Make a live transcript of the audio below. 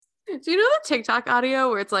Do you know the TikTok audio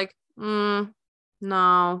where it's like, no,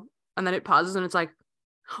 and then it pauses and it's like,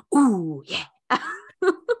 ooh, yeah.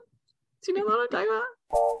 Do you know what I'm talking about?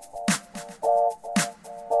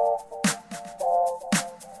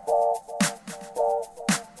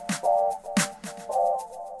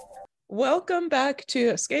 Welcome back to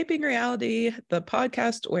Escaping Reality, the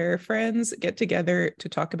podcast where friends get together to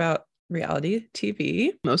talk about reality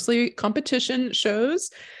TV, mostly competition shows.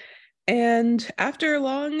 And after a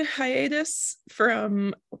long hiatus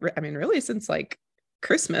from, really since like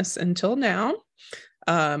Christmas until now,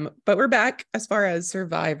 but we're back as far as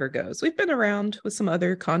Survivor goes. We've been around with some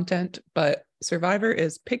other content, but Survivor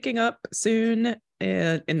is picking up soon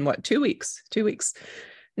in what, 2 weeks? 2 weeks.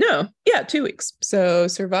 No, yeah, 2 weeks. So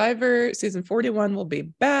Survivor season 41 will be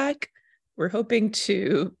back. We're hoping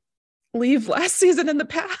to leave last season in the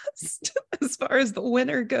past as far as the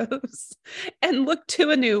winner goes and look to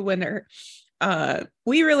a new winner.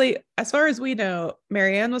 We really, as far as we know,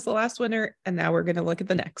 Marianne was the last winner, and now we're going to look at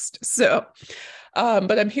the next. So,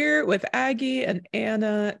 but I'm here with Aggie and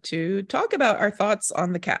Anna to talk about our thoughts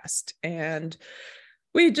on the cast. And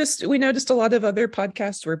we noticed a lot of other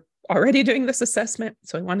podcasts were already doing this assessment,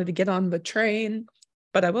 so I wanted to get on the train.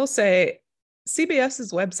 But I will say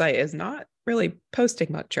CBS's website is not really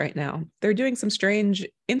posting much right now. They're doing some strange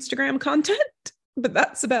Instagram content, but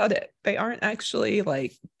that's about it. They aren't actually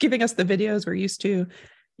like giving us the videos we're used to.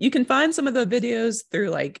 You can find some of the videos through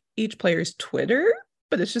like each player's Twitter,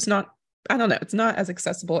 but it's just not, I don't know, it's not as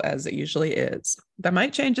accessible as it usually is. That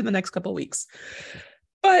might change in the next couple of weeks.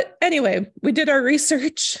 But anyway, we did our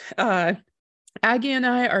research. Aggie and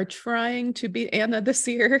I are trying to beat Anna this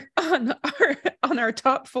year on our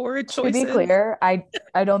top 4 choices. To be clear, I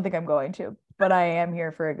don't think I'm going to, but I am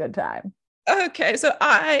here for a good time. Okay, so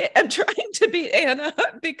I am trying to beat Anna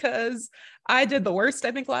because I did the worst,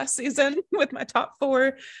 I think, last season with my top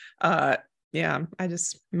 4. My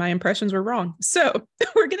impressions were wrong. So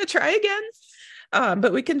we're going to try again.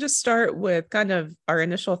 But we can just start with kind of our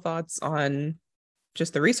initial thoughts on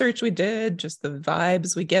just the research we did, just the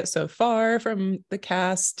vibes we get so far from the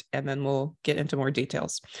cast, and then we'll get into more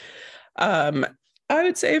details. I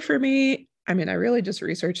would say for me, I really just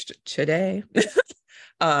researched today.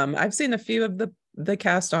 I've seen a few of the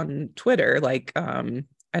cast on Twitter. Like,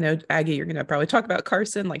 I know, Aggie, you're going to probably talk about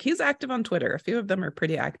Carson. Like, he's active on Twitter. A few of them are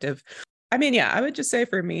pretty active. I would just say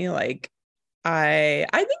for me, like, I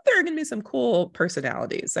think there are going to be some cool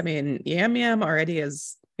personalities. Yam Yam already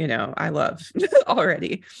is, I love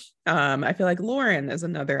already. I feel like Lauren is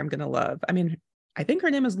another I'm going to love. I think her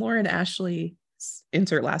name is Lauren Ashley,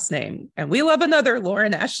 insert last name. And we love another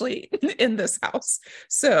Lauren Ashley in this house.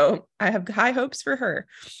 So I have high hopes for her.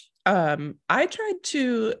 I tried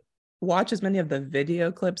to watch as many of the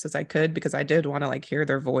video clips as I could because I did want to like hear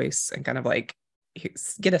their voice and kind of like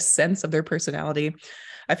get a sense of their personality.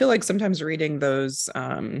 I feel like sometimes reading those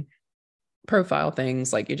profile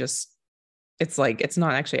things, like it's like it's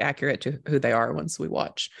not actually accurate to who they are once we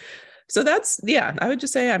watch. So I would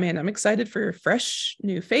just say, I'm excited for fresh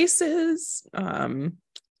new faces.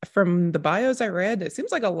 From the bios I read, it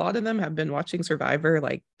seems like a lot of them have been watching Survivor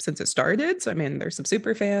like since it started. So there's some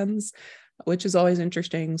super fans, which is always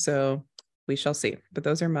interesting. So we shall see. But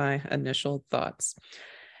those are my initial thoughts.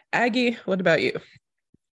 Aggie, what about you?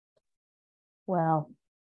 Well,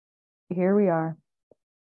 here we are,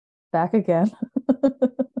 back again.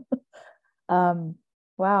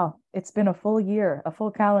 Wow, it's been a full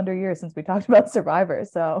calendar year since we talked about Survivor.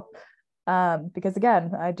 So, because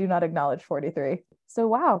again, I do not acknowledge 43. So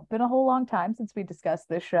wow, been a whole long time since we discussed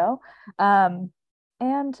this show. And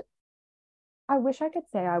I wish I could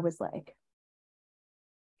say I was like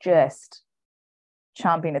just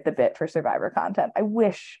chomping at the bit for Survivor content. I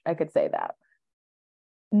wish I could say that.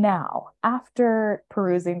 Now, after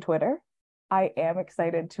perusing Twitter, I am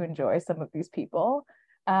excited to enjoy some of these people.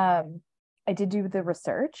 I did do the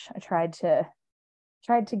research. I tried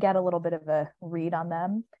to get a little bit of a read on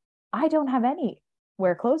them. I don't have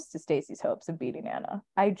anywhere close to Stacy's hopes of beating Anna.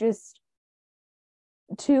 I just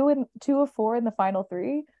 2 of 4 in the final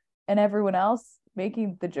 3, and everyone else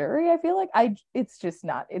making the jury. I feel like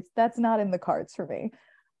that's not in the cards for me.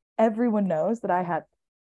 Everyone knows that I had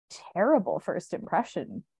terrible first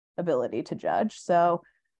impression ability to judge. So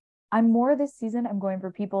I'm going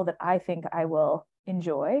for people that I think I will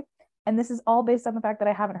enjoy. And this is all based on the fact that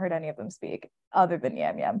I haven't heard any of them speak other than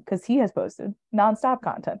Yam Yam, because he has posted nonstop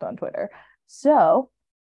content on Twitter. So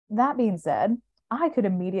that being said, I could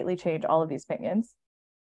immediately change all of these opinions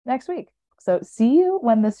next week. So see you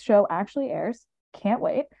when this show actually airs. Can't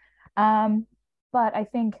wait. But I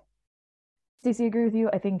think Stacey, I agree with you.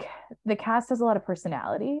 I think the cast has a lot of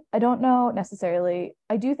personality. I don't know necessarily.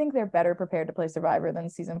 I do think they're better prepared to play Survivor than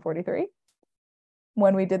season 43.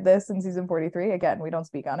 When we did this in season 43, again, we don't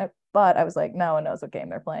speak on it, but I was like, no one knows what game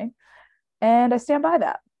they're playing. And I stand by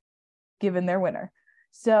that, given their winner.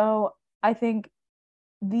 So I think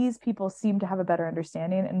these people seem to have a better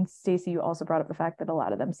understanding. And Stacey, you also brought up the fact that a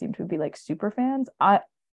lot of them seem to be like super fans.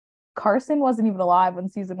 Carson wasn't even alive when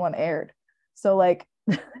season 1 aired. So like,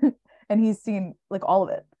 and he's seen like all of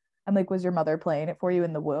it. I'm like, was your mother playing it for you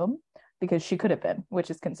in the womb? Because she could have been, which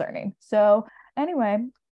is concerning. So anyway,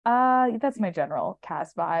 that's my general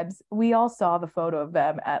cast vibes. We all saw the photo of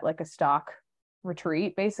them at like a stock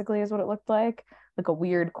retreat, basically, is what it looked like a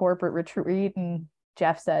weird corporate retreat. And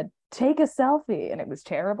Jeff said, take a selfie. And it was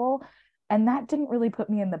terrible. And that didn't really put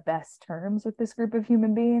me in the best terms with this group of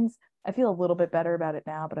human beings. I feel a little bit better about it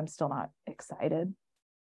now, but I'm still not excited.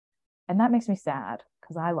 And that makes me sad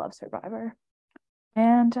because I love Survivor.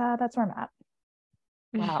 And that's where I'm at.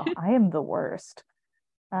 Wow, I am the worst.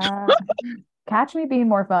 Catch me being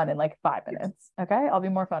more fun in like 5 minutes. Okay, I'll be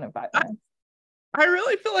more fun in 5 minutes. I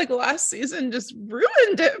really feel like last season just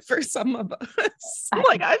ruined it for some of us.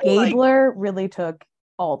 Gabler really took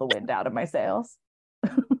all the wind out of my sails.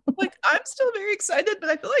 Like, I'm still very excited, but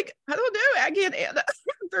I feel like, I don't know, Aggie and Anna,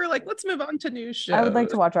 they're like, let's move on to new shows. I would like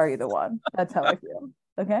to watch Are You the One? That's how I feel.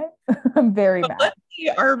 Okay, I'm very mad.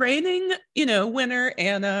 Our reigning, winner,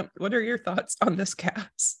 Anna, what are your thoughts on this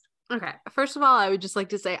cast? Okay, first of all, I would just like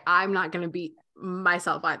to say I'm not going to beat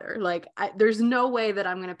myself either. Like, there's no way that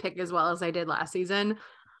I'm going to pick as well as I did last season.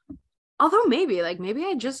 Although maybe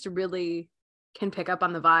I just really can pick up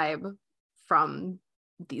on the vibe from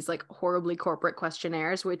these like horribly corporate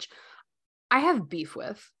questionnaires, which I have beef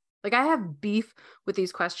with. Like, I have beef with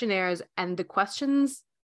these questionnaires and the questions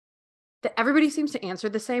that everybody seems to answer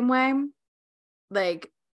the same way.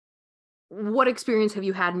 Like, what experience have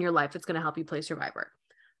you had in your life that's going to help you play Survivor?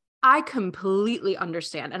 I completely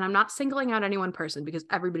understand, and I'm not singling out any one person because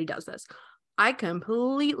everybody does this. I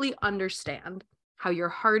completely understand how your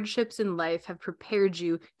hardships in life have prepared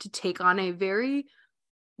you to take on a very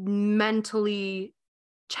mentally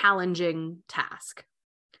challenging task.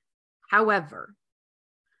 However,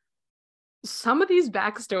 some of these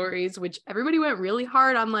backstories, which everybody went really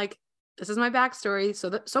hard on, like, this is my backstory,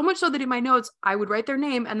 so much so that in my notes, I would write their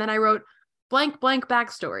name, and then I wrote blank, blank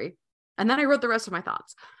backstory. And then I wrote the rest of my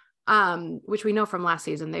thoughts. Which we know from last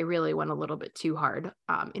season, they really went a little bit too hard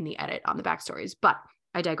in the edit on the backstories, but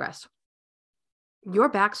I digress. Your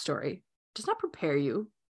backstory does not prepare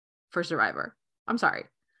you for Survivor. I'm sorry.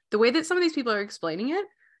 The way that some of these people are explaining it,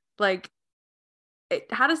 like,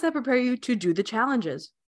 how does that prepare you to do the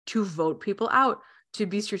challenges, to vote people out, to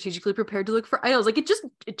be strategically prepared to look for idols? Like,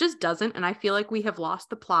 it just doesn't. And I feel like we have lost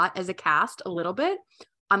the plot as a cast a little bit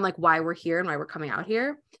on like why we're here and why we're coming out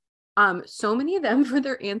here. So many of them for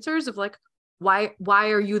their answers of like, why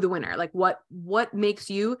are you the winner? Like, what makes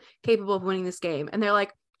you capable of winning this game? And they're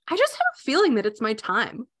like, I just have a feeling that it's my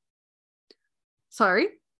time. Sorry,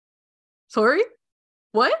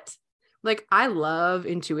 what? Like, I love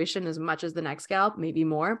intuition as much as the next gal, maybe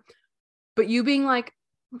more, but you being like,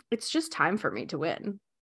 it's just time for me to win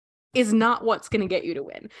is not what's going to get you to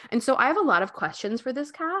win. And so I have a lot of questions for this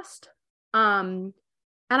cast. And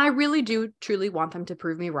I really do truly want them to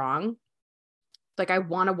prove me wrong. Like, I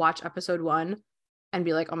want to watch episode 1 and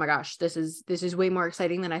be like, oh my gosh, this is way more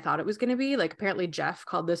exciting than I thought it was going to be. Like, apparently Jeff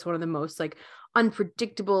called this one of the most like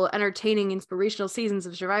unpredictable, entertaining, inspirational seasons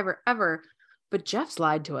of Survivor ever. But Jeff's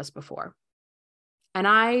lied to us before. And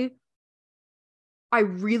I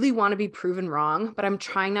really want to be proven wrong, but I'm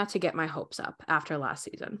trying not to get my hopes up after last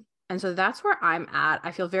season. And so that's where I'm at.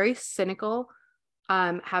 I feel very cynical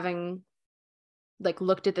having like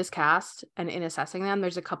looked at this cast and in assessing them.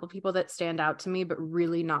 There's a couple people that stand out to me, but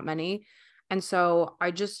really not many. And so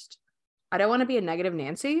I don't want to be a negative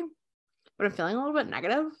Nancy, but I'm feeling a little bit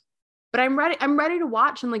negative. But I'm ready to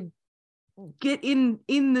watch and like get in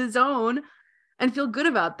the zone and feel good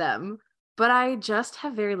about them. But I just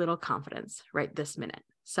have very little confidence right this minute.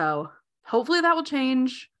 So hopefully that will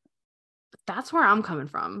change. But that's where I'm coming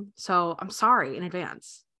from. So I'm sorry in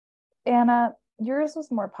advance. Anna, yours was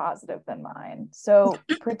more positive than mine. So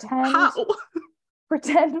pretend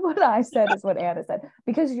what I said is what Anna said,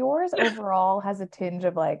 because yours overall has a tinge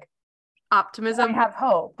of like optimism. I have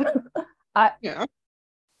hope. Yeah.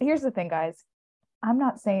 Here's the thing, guys. I'm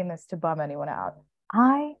not saying this to bum anyone out.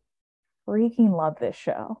 I freaking love this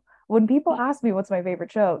show. When people ask me what's my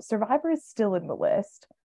favorite show, Survivor is still in the list.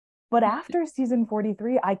 But after season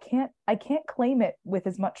 43, I can't claim it with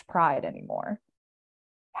as much pride anymore.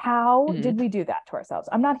 How did we do that to ourselves?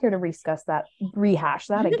 I'm not here to rehash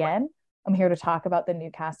that again, I'm here to talk about the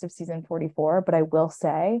new cast of season 44, but I will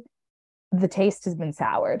say the taste has been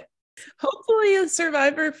soured. Hopefully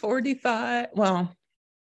Survivor 45, well,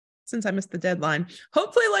 since I missed the deadline,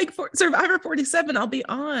 hopefully like for Survivor 47 I'll be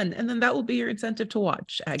on, and then that will be your incentive to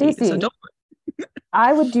watch, Aggie. Stacey, So don't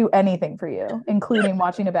I would do anything for you, including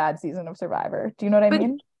watching a bad season of Survivor. Do you know what I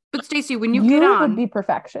mean? But Stacey, when you You get would on, be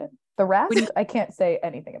perfection. The rest, I can't say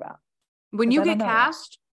anything about. when 'cause you I don't get know yet.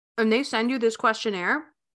 cast and they send you this questionnaire,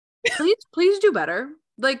 please do better.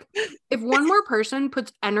 Like, if one more person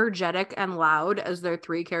puts energetic and loud as their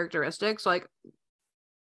 3 characteristics, like,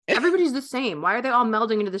 everybody's the same. Why are they all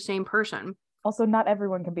melding into the same person? Also, not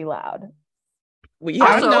everyone can be loud. yeah,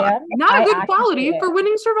 Also, I'm not a I good actively quality for am.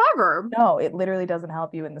 winning Survivor. No, it literally doesn't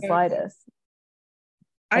help you in the slightest.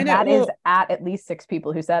 I And know. that is Well, at least 6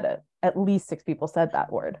 people who said it. At least 6 people said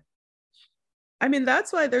that word. I mean,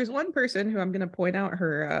 that's why there's one person who I'm going to point out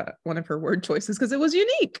her one of her word choices because it was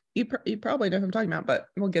unique. You probably know who I'm talking about, but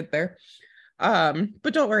we'll get there.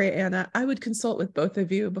 But don't worry, Anna. I would consult with both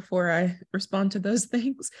of you before I respond to those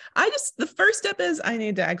things. The first step is I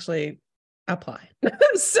need to actually apply.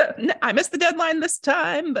 So I missed the deadline this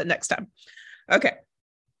time, but next time. Okay.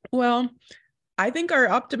 Well, I think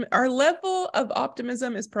our level of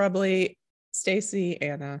optimism is probably Stacey,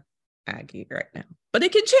 Anna, Aggie right now. But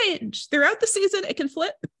it can change throughout the season. It can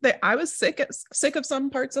flip. I was sick of some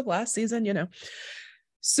parts of last season, you know.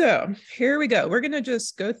 So here we go. We're going to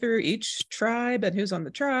just go through each tribe and who's on the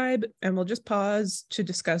tribe, and we'll just pause to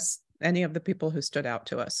discuss any of the people who stood out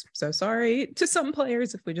to us. So sorry to some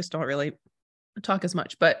players if we just don't really talk as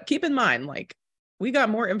much, but keep in mind, like, we got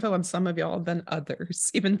more info on some of y'all than others,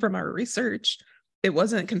 even from our research. It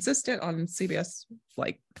wasn't consistent on CBS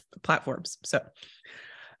like platforms. So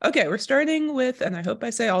okay, we're starting with, and I hope I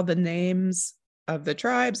say all the names of the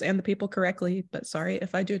tribes and the people correctly, but sorry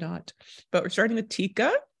if I do not. But we're starting with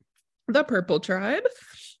Tika, the purple tribe.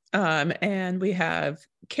 And we have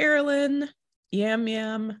Carolyn, Yam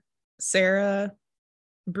Yam, Sarah,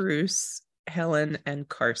 Bruce, Helen, and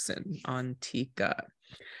Carson on Tika.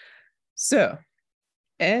 So,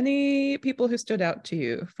 any people who stood out to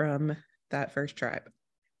you from that first tribe?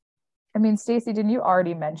 I mean, Stacey, didn't you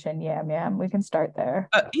already mention Yam Yam? We can start there.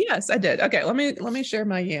 Yes, I did. Okay, let me share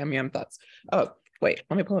my Yam Yam thoughts. Oh, wait,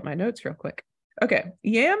 let me pull up my notes real quick. Okay,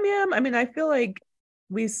 Yam Yam. I mean, I feel like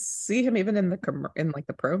we see him even in the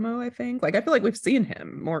promo. I think, like, I feel like we've seen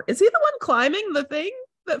him more. Is he the one climbing the thing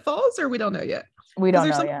that falls, or we don't know yet? We don't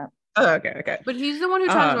know yet. Oh, okay. But he's the one who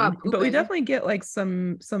talks about pooping. But we definitely get like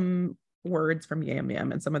some words from Yam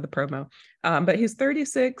Yam and some of the promo. But he's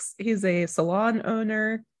 36. He's a salon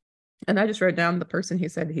owner. And I just wrote down the person he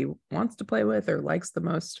said he wants to play with or likes the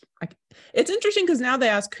most. It's interesting because now they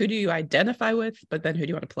ask, who do you identify with? But then who do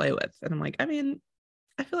you want to play with? And I'm like, I mean,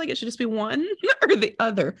 I feel like it should just be one or the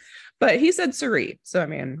other. But he said Cirie. So, I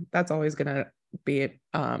mean, that's always going to be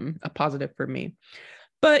a positive for me.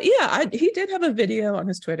 But yeah, he did have a video on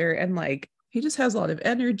his Twitter, and like, he just has a lot of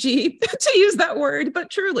energy to use that word. But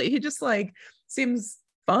truly, he just like seems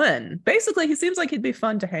fun. Basically, he seems like he'd be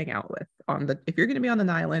fun to hang out with if you're going to be on an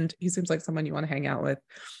island. He seems like someone you want to hang out with.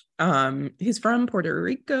 He's from Puerto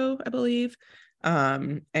Rico, I believe.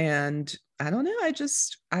 And I don't know,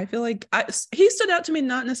 I feel like he stood out to me,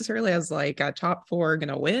 not necessarily as like a top 4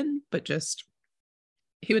 gonna win, but just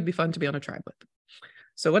he would be fun to be on a tribe with.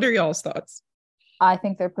 So what are y'all's thoughts? I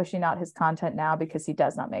think they're pushing out his content now because he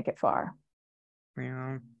does not make it far.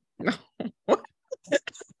 Yeah.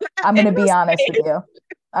 I'm going to be honest with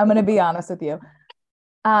you.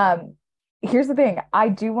 Here's the thing. I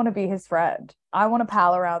do want to be his friend. I want to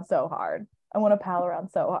pal around so hard.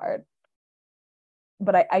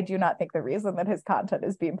 But I do not think the reason that his content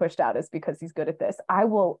is being pushed out is because he's good at this. I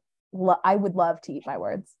would love to eat my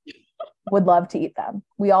words. Would love to eat them.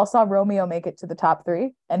 We all saw Romeo make it to the top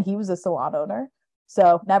 3, and he was a salon owner.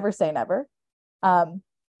 So never say never.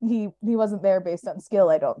 He wasn't there based on skill,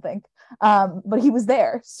 I don't think. But he was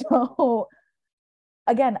there. So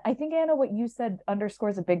again, I think, Anna, what you said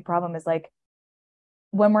underscores a big problem is like,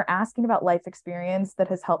 when we're asking about life experience that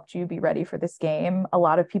has helped you be ready for this game, a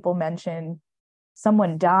lot of people mention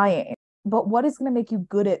someone dying. But what is going to make you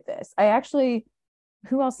good at this?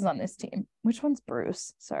 Who else is on this team? Which one's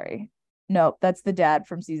Bruce? Sorry. No, that's the dad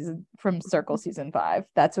from Circle season 5.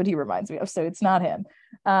 That's what he reminds me of. So it's not him.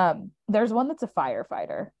 There's one that's a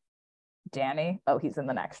firefighter. Danny. Oh, he's in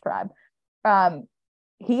the next tribe.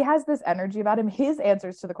 He has this energy about him. His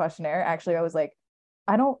answers to the questionnaire, actually, I was like,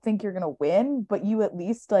 I don't think you're gonna win, but you at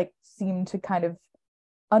least like seem to kind of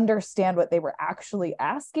understand what they were actually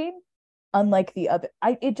asking. Unlike the other,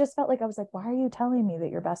 it just felt like I was like, why are you telling me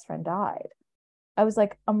that your best friend died? I was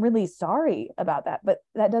like, I'm really sorry about that, but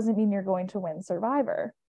that doesn't mean you're going to win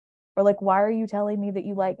Survivor. Or like, why are you telling me that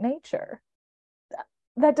you like nature?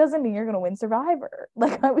 That doesn't mean you're going to win Survivor.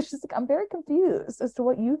 Like, I was just like, I'm very confused as to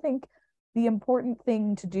what you think the important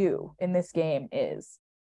thing to do in this game is.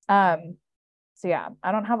 So yeah,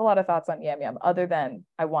 I don't have a lot of thoughts on Yam Yam other than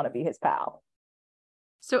I want to be his pal.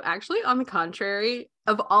 So actually, on the contrary,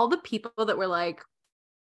 of all the people that were like,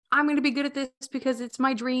 I'm going to be good at this because it's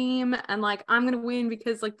my dream, and like, I'm going to win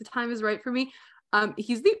because like the time is right for me.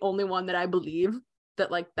 He's the only one that I believe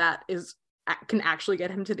that like that is can actually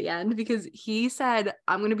get him to the end, because he said,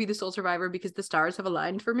 I'm going to be the sole survivor because the stars have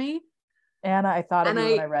aligned for me. Anna, I thought of And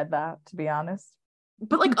you when I read that, to be honest.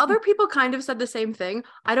 But like other people kind of said the same thing.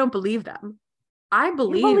 I don't believe them. I You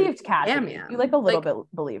believe believed Cassidy. Yam. You like a little bit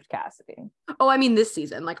believed Cassidy. Oh, I mean this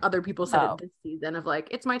season. Like other people said Oh. it this season of like,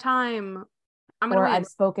 it's my time. I'm Or gonna win. I've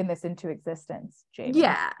spoken this into existence, Jamie.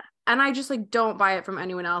 Yeah. And I just like don't buy it from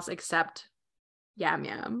anyone else except Yam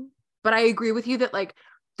Yam. But I agree with you that like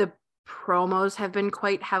the promos have been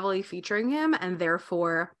quite heavily featuring him, and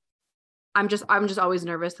therefore I'm just always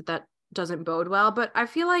nervous that that doesn't bode well. But I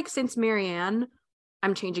feel like since Marianne,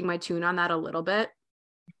 I'm changing my tune on that a little bit,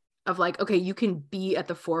 of like, okay, you can be at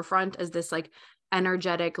the forefront as this like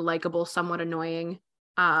energetic, likable, somewhat annoying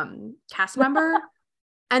cast member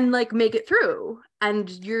and like make it through, and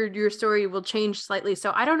your story will change slightly.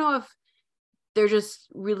 So I don't know if they're just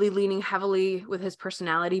really leaning heavily with his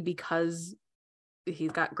personality because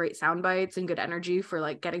he's got great sound bites and good energy for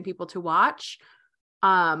like getting people to watch.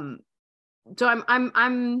 So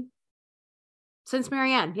I'm since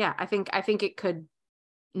Marianne, yeah, I think it could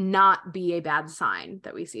not be a bad sign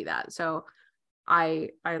that we see that. So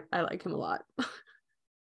I like him a lot.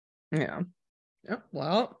 Yeah. Oh,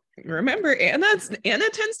 well, remember, Anna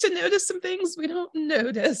tends to notice some things we don't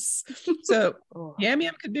notice. So Yam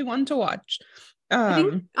Yam could be one to watch. I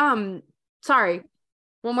think, sorry,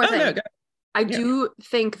 one more thing. No, I do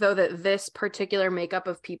think though that this particular makeup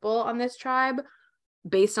of people on this tribe,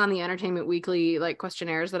 based on the Entertainment Weekly like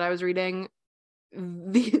questionnaires that I was reading,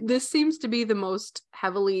 this seems to be the most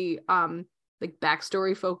heavily like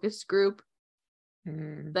backstory focused group.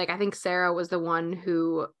 Like I think Sarah was the one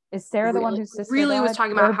who is Sarah the one whose sister really died? was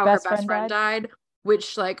talking about how her best friend died,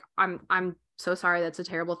 which like I'm so sorry, that's a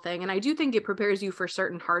terrible thing, and I do think it prepares you for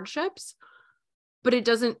certain hardships, but it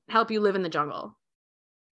doesn't help you live in the jungle.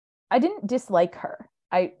 I didn't dislike her.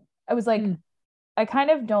 I was like, I kind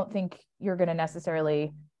of don't think you're going to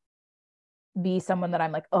necessarily be someone that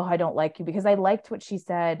I'm like, oh, I don't like you, because I liked what she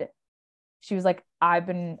said. She was like, I've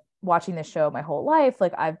been watching this show my whole life.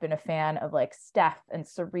 Like I've been a fan of like Steph and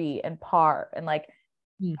Cirie and Par, and like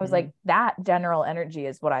I was like, that general energy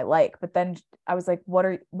is what I like. But then I was like, what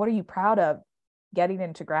are you proud of getting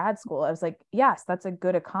into grad school? I was like, yes, that's a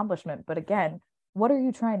good accomplishment. But again, what are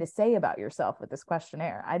you trying to say about yourself with this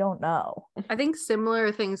questionnaire? I don't know. I think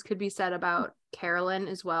similar things could be said about Carolyn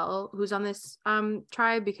as well, who's on this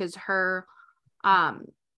tribe, because her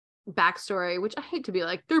backstory, which I hate to be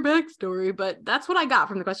like their backstory, but that's what I got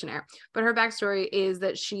from the questionnaire. But her backstory is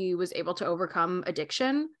that she was able to overcome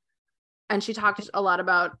addiction. And she talked a lot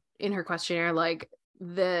about in her questionnaire, like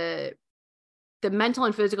the mental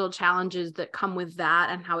and physical challenges that come with that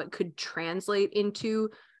and how it could translate into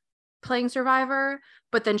playing Survivor.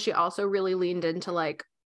 But then she also really leaned into like,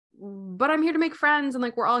 but I'm here to make friends, and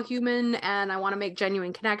like we're all human, and I want to make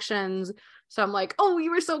genuine connections. So I'm like, oh,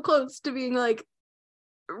 you were so close to being like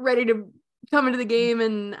ready to come into the game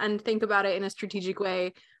and think about it in a strategic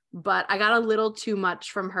way. But I got a little too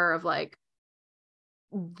much from her of like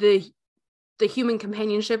the human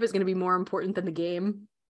companionship is going to be more important than the game,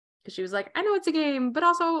 because she was like, I know it's a game, but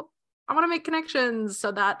also I want to make connections.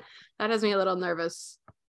 So that has me a little nervous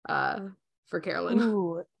for Carolyn.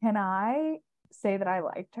 Ooh, can I say that I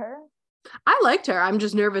liked her? I liked her. I'm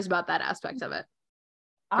just nervous about that aspect of it.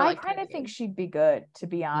 I kind of think she'd be good, to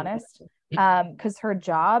be honest. Because her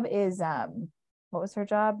job is what was her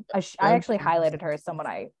job? I actually highlighted her as someone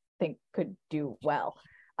I think could do well.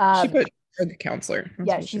 She put drug counselor.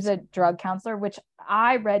 Yeah, she's a drug counselor, which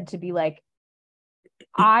I read to be like,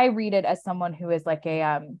 I read it as someone who is like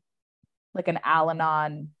a like an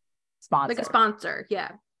Al-Anon sponsor. Like a sponsor,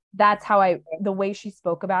 yeah. That's how the way she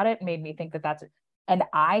spoke about it made me think that that's it. And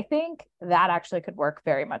I think that actually could work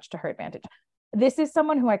very much to her advantage. This is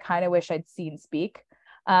someone who I kind of wish I'd seen speak.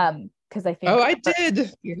 Because I think I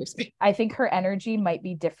did. I think her energy might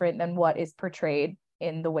be different than what is portrayed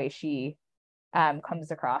in the way she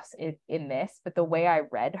comes across in this. But the way I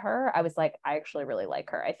read her, I was like, I actually really like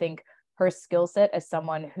her. I think her skill set as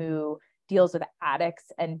someone who deals with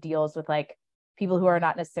addicts and deals with like people who are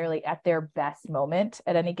not necessarily at their best moment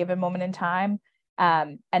at any given moment in time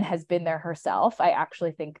and has been there herself, I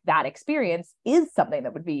actually think that experience is something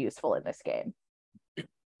that would be useful in this game.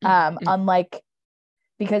 Unlike,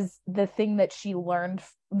 because the thing that she learned,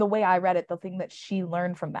 the way I read it, the thing that she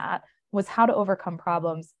learned from that was how to overcome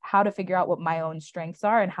problems, how to figure out what my own strengths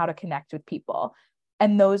are, and how to connect with people.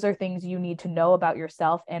 And those are things you need to know about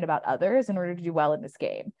yourself and about others in order to do well in this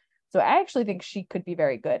game. So I actually think she could be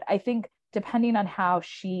very good. I think depending on how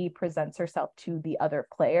she presents herself to the other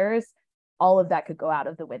players, all of that could go out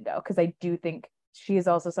of the window. Because I do think she is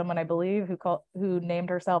also someone, I believe, who named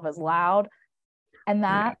herself as loud. And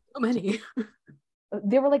that So many.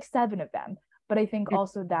 there were like 7 of them. But I think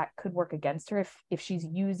also that could work against her if she's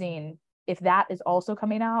using, if that is also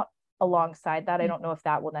coming out alongside that. I don't know if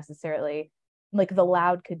that will necessarily, like, the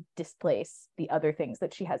loud could displace the other things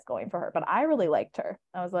that she has going for her. But I really liked her.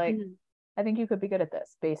 I was like, I think you could be good at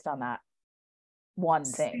this based on that one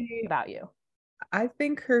thing about you. I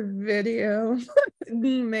think her video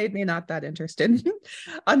made me not that interested.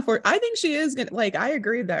 Unfortunately, I think she is gonna, like, I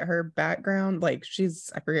agree that her background, like,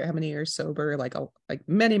 she's, I forget how many years sober, like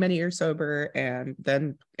many years sober, and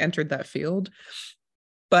then entered that field.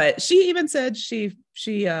 But she even said she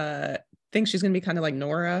thinks she's gonna be kind of like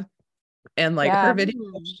Nora. And like her video,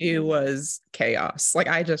 she was chaos. Like,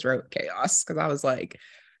 I just wrote chaos because I was like,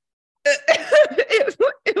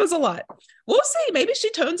 it was a lot. We'll see. Maybe she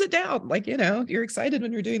tones it down. Like, you know, you're excited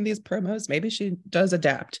when you're doing these promos. Maybe she does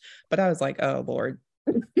adapt. But I was like, oh Lord,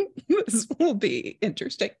 this will be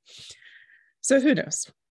interesting. So who knows?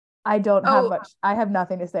 I don't have much. I have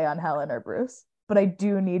nothing to say on Helen or Bruce, but I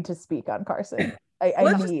do need to speak on Carson.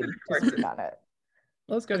 I need to speak on it.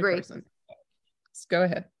 Let's go to Carson. Let's go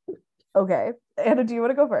ahead. Okay. Anna, do you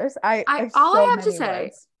want to go first? All I have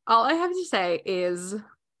to say is,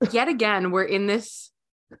 yet again, we're in this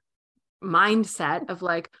mindset of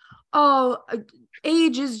like, oh,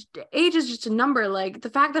 age is just a number. Like, the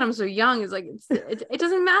fact that I'm so young is like, it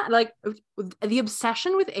doesn't matter. Like, the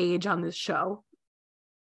obsession with age on this show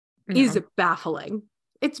is baffling.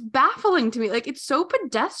 It's baffling to me. Like, it's so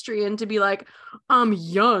pedestrian to be like, I'm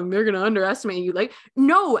young, they're gonna underestimate you. Like,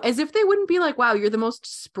 no, as if they wouldn't be like, wow, you're the most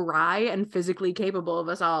spry and physically capable of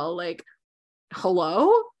us all. Like,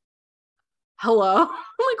 hello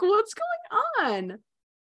like, what's going on?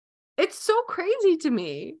 It's so crazy to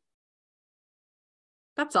me.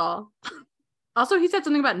 That's all. Also, he said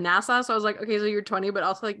something about NASA, so I was like, okay, so you're 20, but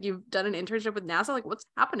also like you've done an internship with NASA. Like, what's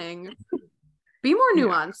happening? Be more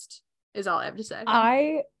nuanced is all I have to say.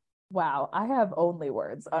 I have only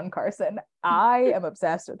words on Carson. I am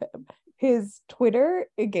obsessed with him. His Twitter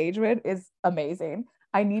engagement is amazing.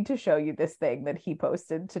 I need to show you this thing that he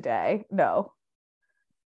posted today. No.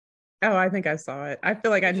 Oh, I think I saw it. I feel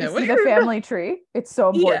like I know what the family tree. It's so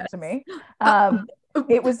important to me.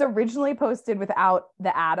 It was originally posted without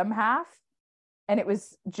the Adam half, and it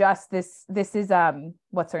was just this. This is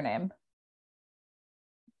what's her name?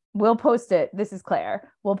 We'll post it. This is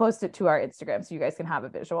Claire. We'll post it to our Instagram so you guys can have a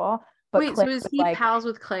visual. But wait, Claire so is he like, pals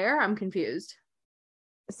with Claire? I'm confused.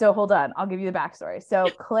 So hold on, I'll give you the backstory. So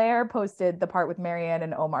Claire posted the part with Marianne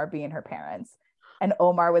and Omar being her parents. And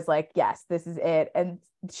Omar was like, yes, this is it. And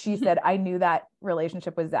she said, I knew that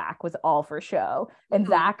relationship with Zach was all for show. And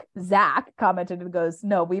Zach commented and goes,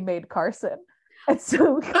 no, we made Carson. And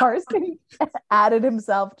so Carson added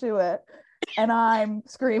himself to it. And I'm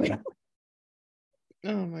screaming.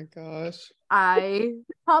 Oh my gosh. The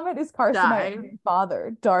comment is Carson, my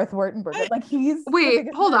father, Darth Wurtenberger. Like, he's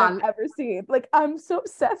wait, hold on. I've ever seen. Like, I'm so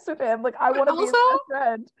obsessed with him. Like, I want to be his best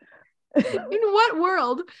friend. In what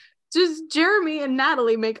world does Jeremy and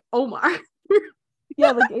Natalie make Omar?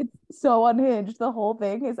 Yeah, like, it's so unhinged. The whole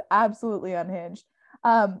thing is absolutely unhinged.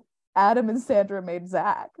 Adam and Sandra made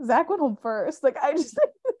Zach. Zach went home first. Like, I just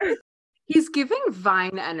he's giving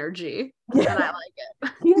Vine energy, and I like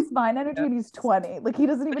it. He has Vine energy, and he's 20. Like, he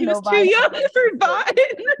doesn't even know Vine. Too young for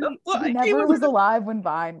Vine. He never was alive when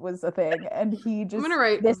Vine was a thing, and he just. I'm gonna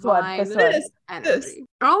write this Vine energy.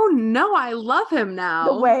 Oh no, I love him now.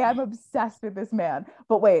 The way I'm obsessed with this man.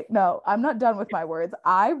 But wait, no, I'm not done with my words.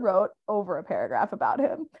 I wrote over a paragraph about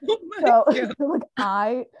him. So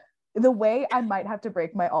like, the way I might have to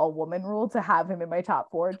break my all woman rule to have him in my top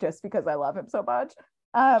 4 just because I love him so much.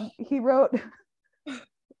 He wrote,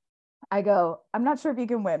 I go, I'm not sure if he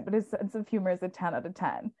can win, but his sense of humor is a 10 out of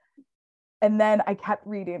 10. And then I kept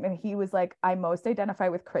reading, and he was like, I most identify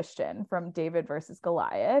with Christian from David versus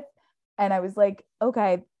Goliath. And I was like,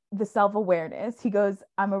 okay, the self-awareness. He goes,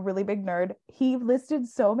 I'm a really big nerd. He listed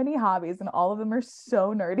so many hobbies, and all of them are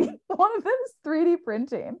so nerdy. One of them is 3D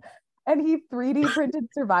printing. And he 3D printed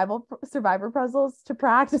survivor puzzles to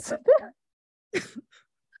practice with it.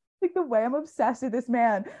 Like the way I'm obsessed with this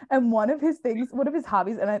man. And one of his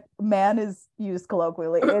hobbies, and man is used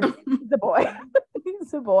colloquially, it's the boy.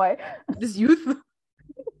 He's a boy. This youth.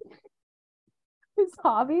 His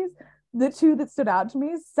hobbies, the two that stood out to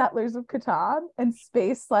me, Settlers of Catan and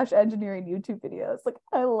space/engineering YouTube videos. Like,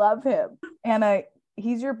 I love him. And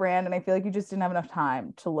he's your brand, and I feel like you just didn't have enough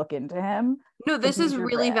time to look into him. No, this is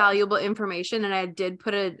really brand. valuable information, and I did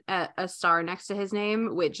put a star next to his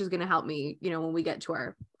name, which is going to help me, when we get to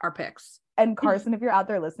our picks. And Carson, if you're out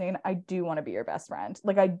there listening, I do want to be your best friend.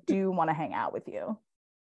 Like, I do want to hang out with you.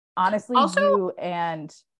 Honestly, also, you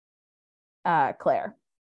and Claire.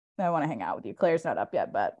 I want to hang out with you. Claire's not up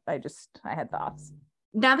yet, but I had thoughts.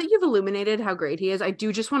 Now that you've illuminated how great he is, I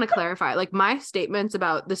do just want to clarify, like, my statements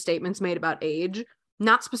about the statements made about age,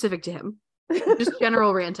 not specific to him, just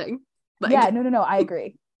general ranting. Like, yeah, no, I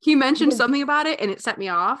agree. He mentioned something about it and it set me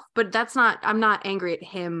off, but I'm not angry at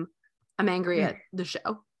him. I'm angry at the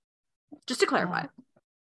show. Just to clarify.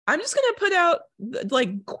 I'm just going to put out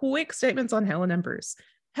like quick statements on Helen and Bruce.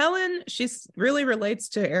 Helen, she really relates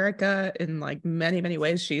to Erica in like many, many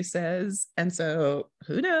ways, she says. And so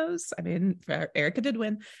who knows? I mean, Erica did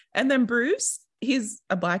win. And then Bruce, he's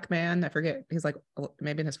a Black man. I forget. He's like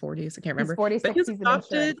maybe in his 40s. I can't remember. He's 46. But he's an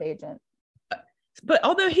insurance agent. But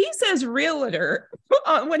although he says realtor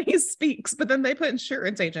when he speaks, but then they put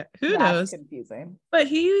insurance agent. Who knows? Confusing. But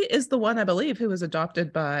he is the one, I believe, who was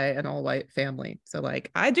adopted by an all-white family. So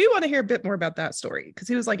like, I do want to hear a bit more about that story because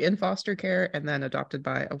he was like in foster care and then adopted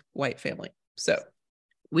by a white family. So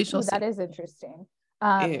we shall see. That is interesting.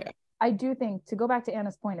 Yeah. I do think, to go back to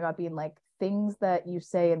Anna's point about being like, things that you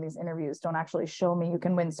say in these interviews don't actually show me you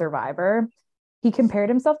can win Survivor. He compared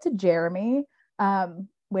himself to Jeremy,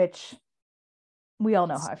 which we all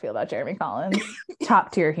know how I feel about Jeremy Collins,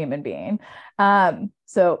 top tier human being.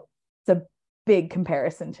 So it's a big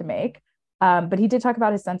comparison to make. But he did talk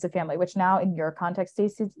about his sense of family, which now in your context,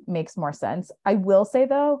 Stacey, makes more sense. I will say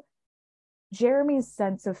though, Jeremy's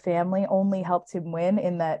sense of family only helped him win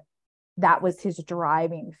in that was his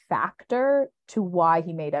driving factor to why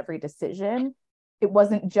he made every decision. It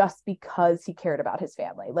wasn't just because he cared about his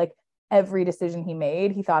family. Like every decision he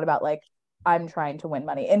made, he thought about like, I'm trying to win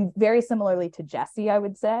money. And very similarly to Jesse, I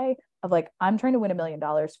would say, of like, I'm trying to win $1 million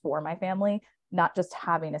for my family, not just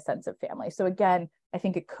having a sense of family. So again, I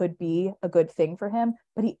think it could be a good thing for him,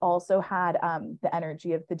 but he also had the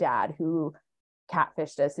energy of the dad who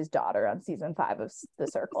catfished as his daughter on season 5 of The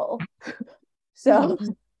Circle. So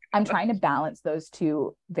I'm trying to balance those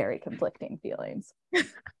two very conflicting feelings.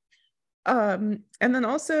 And then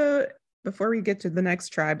also, before we get to the next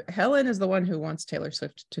tribe, Helen is the one who wants Taylor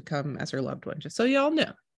Swift to come as her loved one, just so y'all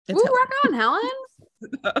know. Ooh, rock on, Helen.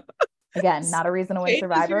 Again, not a reason to win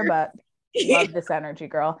Survivor, but love this energy,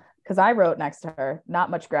 girl. Because I wrote next to her,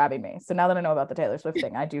 not much grabbing me. So now that I know about the Taylor Swift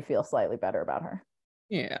thing, I do feel slightly better about her.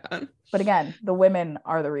 Yeah. But again, the women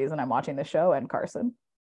are the reason I'm watching the show, and Carson.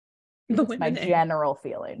 The women. My general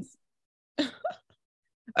feelings.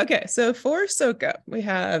 Okay, so for Soka, we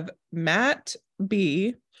have Matt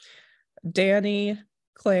B, Danny,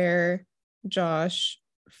 Claire, Josh,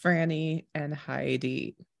 Franny, and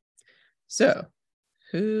Heidi. So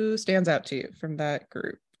who stands out to you from that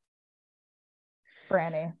group?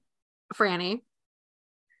 Franny.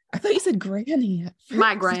 I thought you said Granny.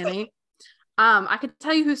 My granny. I could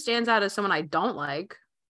tell you who stands out as someone I don't like.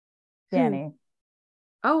 Danny.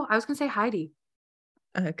 Oh, I was gonna say Heidi.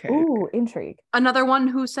 Okay. Ooh, intrigue. Another one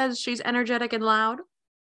who says she's energetic and loud.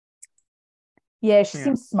 Yeah, she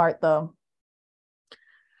seems smart though.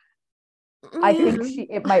 I think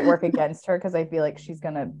it might work against her because I feel like she's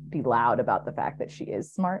gonna be loud about the fact that she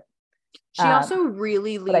is smart. She also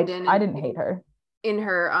really leaned in. I didn't hate her in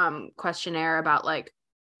her questionnaire about like,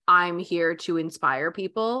 I'm here to inspire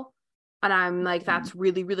people, and I'm like, that's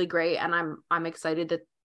really, really great, and I'm excited that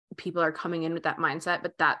people are coming in with that mindset,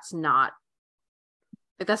 but that's not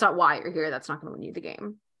why you're here. That's not going to win you the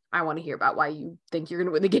game. I want to hear about why you think you're going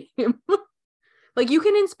to win the game. Like you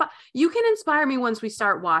can inspire me once we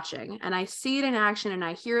start watching and I see it in action and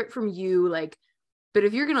I hear it from you. Like, but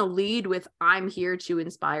if you're going to lead with, I'm here to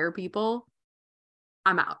inspire people,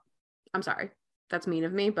 I'm out. I'm sorry. That's mean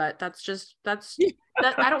of me, but that's that.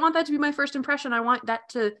 I don't want that to be my first impression. I want that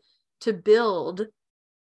to build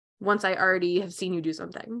once I already have seen you do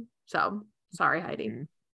something. So sorry, Heidi.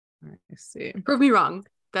 I see. Prove me wrong.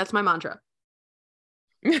 That's my mantra.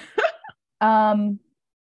 I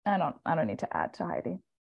don't need to add to Heidi.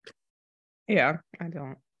 Yeah, I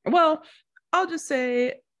don't. Well, I'll just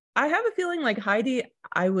say I have a feeling like Heidi,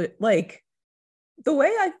 I would like the way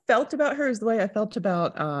I felt about her is the way I felt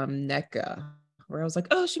about Nneka where I was like,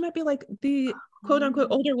 oh, she might be like the quote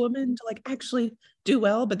unquote older woman to like actually do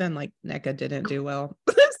well, but then like Nneka didn't do well.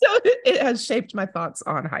 So it has shaped my thoughts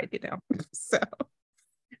on Heidi now. So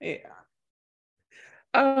yeah.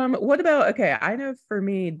 What about, okay, I know for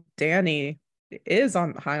me, Danny is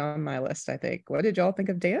on high on my list, I think. What did y'all think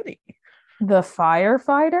of Danny? The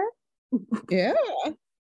firefighter? Yeah.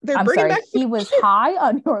 They're I'm bringing sorry, back he was high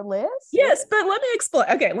on your list? Yes, but let me explain.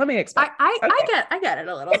 Okay, let me explain. I get it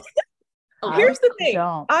a little. Here's the thing.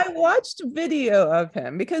 Don't. I watched video of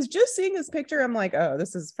him because just seeing his picture, I'm like, oh,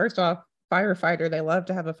 this is first off, firefighter. They love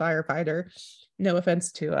to have a firefighter. No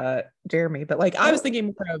offense to Jeremy, but like I was thinking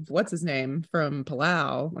more of what's his name from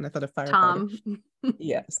Palau when I thought of firefighter. Tom.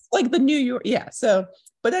 Yes, like the New York. Yeah. So,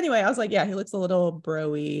 but anyway, I was like, yeah, he looks a little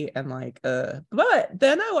bro-y and like, but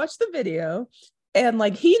then I watched the video and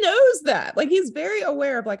like he knows that. Like he's very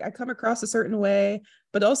aware of like I come across a certain way,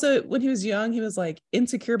 but also when he was young, he was like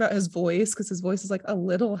insecure about his voice because his voice is like a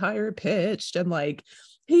little higher pitched and like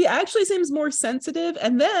he actually seems more sensitive.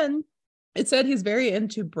 And then it said he's very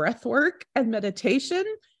into breath work and meditation.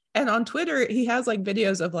 And on Twitter, he has like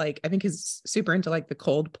videos of like, I think he's super into like the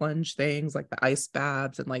cold plunge things, like the ice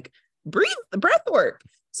baths and like breath work.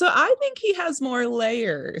 So I think he has more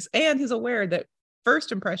layers and he's aware that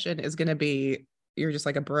first impression is going to be, you're just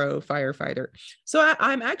like a bro firefighter. So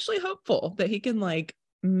I'm actually hopeful that he can like,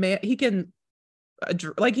 he can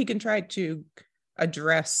try to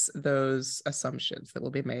address those assumptions that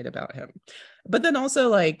will be made about him. But then also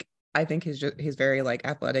like, I think he's very like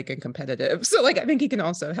athletic and competitive. So like I think he can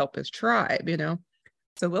also help his tribe, you know.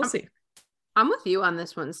 So we'll see. I'm with you on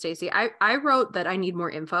this one, Stacey. I wrote that I need more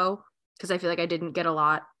info because I feel like I didn't get a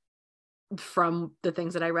lot from the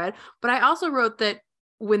things that I read. But I also wrote that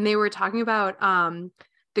when they were talking about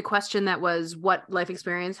the question that was what life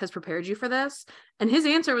experience has prepared you for this, and his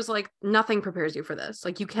answer was like nothing prepares you for this.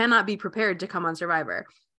 Like you cannot be prepared to come on Survivor.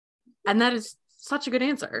 And that is such a good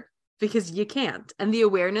answer. Because you can't. And the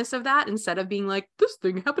awareness of that, instead of being like, this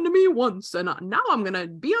thing happened to me once and now I'm going to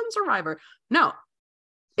be on Survivor. No,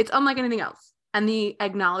 it's unlike anything else. And the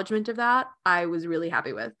acknowledgement of that, I was really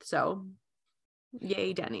happy with. So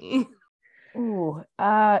yay, Denny. Ooh,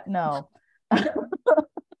 no. Do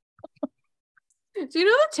you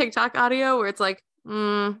know the TikTok audio where it's like,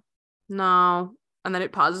 no. And then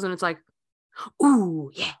it pauses and it's like, ooh,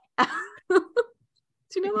 yeah. Do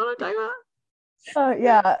you know what I'm talking about?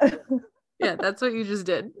 Yeah. Yeah, that's what you just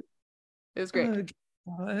did. It was great.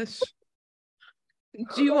 Oh, gosh.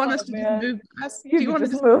 Do you want us to just move past? Do you want to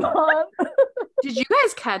just move on? Did you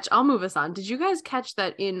guys catch? I'll move us on. Did you guys catch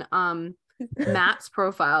that in Matt's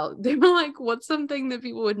profile? They were like, "What's something that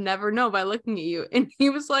people would never know by looking at you?" And he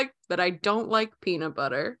was like, "That I don't like peanut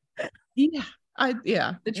butter." Yeah,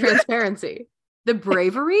 The transparency, the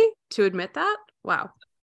bravery to admit that. Wow.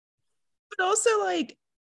 But also like.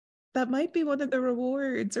 That might be one of the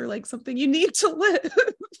rewards or like something you need to live.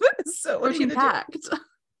 So what are you packed?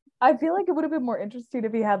 I feel like it would have been more interesting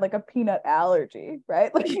if he had like a peanut allergy,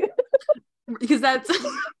 right? Like because that's like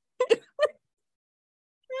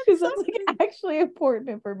actually important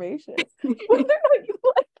information.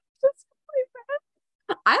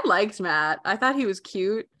 I liked Matt. I thought he was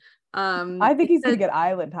cute. I think he's gonna get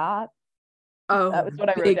island hot. Oh, that was what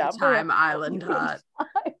I wrote big down. Time island hot.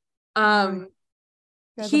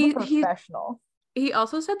 He's professional. He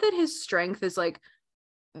also said that his strength is like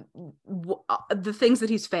the things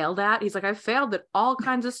that he's failed at. He's like, I've failed at all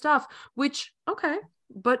kinds of stuff, which, okay,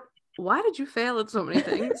 but why did you fail at so many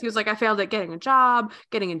things? He was like, I failed at getting a job,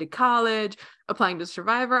 getting into college, applying to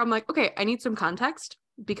Survivor. I'm like, okay, I need some context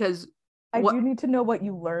because I do need to know what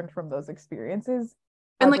you learned from those experiences.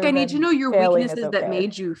 And like, I need to know your weaknesses that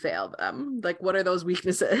made you fail them. Like, what are those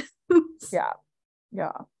weaknesses? Yeah.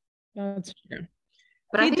 That's true.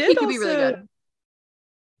 But I think he could be really good.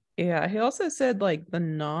 Yeah, he also said like the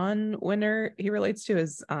non-winner he relates to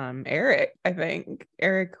is Eric, I think.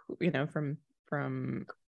 Eric, you know, from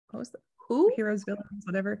what was that? Who? Heroes, Villains,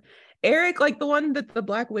 whatever. Eric, like the one that the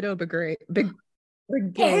Black Widow brigade.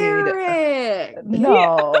 Eric!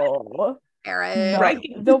 No. Eric. No. Right.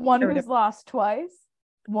 The one who's lost twice.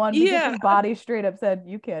 One because his body straight up said,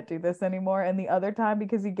 you can't do this anymore. And the other time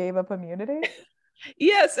because he gave up immunity.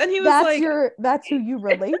 Yes, and he was that's who you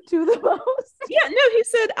relate to the most. Yeah, no, he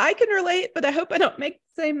said I can relate, but I hope I don't make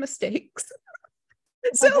the same mistakes.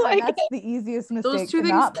 So like that's the easiest mistake. Those two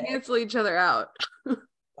things cancel each other out.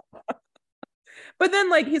 But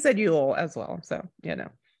then like he said Yul as well. So, you know.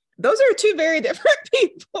 Those are two very different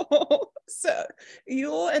people. So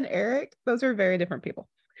Yul and Eric, those are very different people.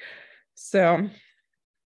 So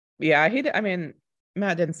yeah, I mean,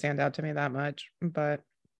 Matt didn't stand out to me that much, but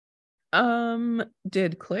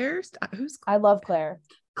Did Claire who's I love Claire.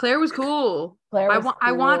 Claire was cool. Claire was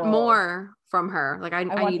I want cool. more from her. Like I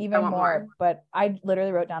want need, even I want more. But I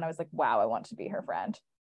literally wrote down, I was like, wow, I want to be her friend.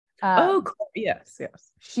 Yes.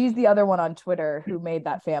 She's the other one on Twitter who made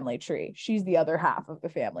that family tree. She's the other half of the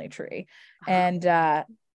family tree. And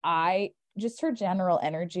I just, her general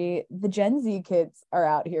energy, the Gen Z kids are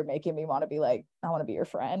out here making me want to be like, I want to be your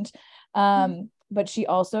friend. But she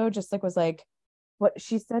also just like was like, what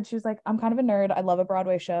she said, she was like, I'm kind of a nerd. I love a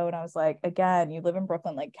Broadway show. And I was like, again, you live in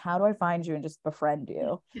Brooklyn. Like, how do I find you and just befriend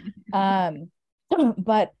you?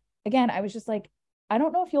 But again, I was just like, I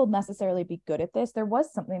don't know if you'll necessarily be good at this. There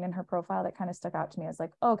was something in her profile that kind of stuck out to me. I was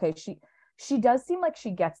like, oh, okay, she does seem like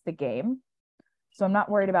she gets the game. So I'm not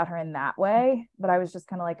worried about her in that way. But I was just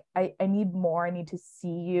kind of like, I need more. I need to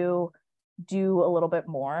see you do a little bit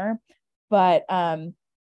more. But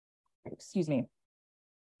excuse me.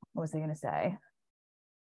 What was I gonna say?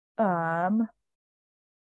 I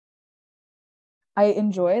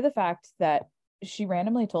enjoy the fact that she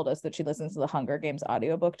randomly told us that she listens to the Hunger Games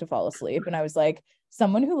audiobook to fall asleep. And I was like,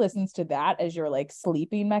 someone who listens to that as your like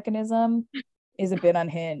sleeping mechanism is a bit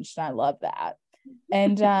unhinged. And I love that.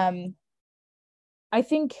 And I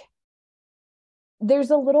think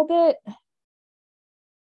there's a little bit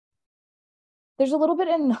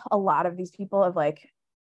in a lot of these people of like,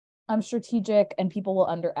 I'm strategic and people will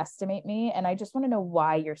underestimate me. And I just want to know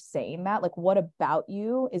why you're saying that. Like, what about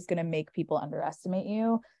you is going to make people underestimate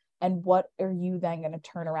you? And what are you then going to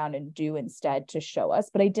turn around and do instead to show us?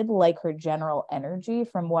 But I did like her general energy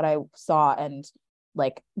from what I saw and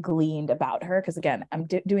like gleaned about her. Because again, I'm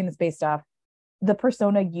doing this based off the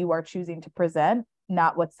persona you are choosing to present,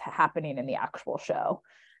 not what's happening in the actual show.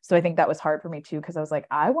 So I think that was hard for me too, because I was like,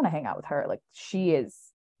 I want to hang out with her. Like, she is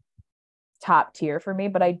top tier for me.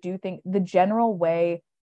 But I do think the general way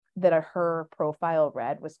that her profile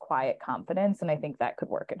read was quiet confidence, and I think that could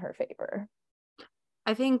work in her favor.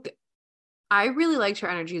 I think I really liked her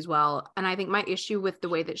energy as well. And I think my issue with the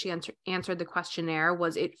way that she answered the questionnaire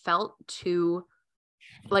was it felt too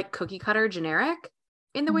like cookie cutter generic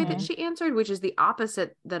in the way that she answered, which is the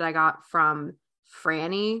opposite that I got from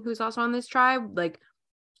Franny, who's also on this tribe. Like,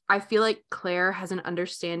 I feel like Claire has an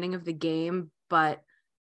understanding of the game, but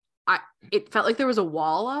it felt like there was a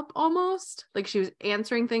wall up almost. Like, she was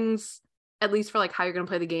answering things, at least for like how you're going to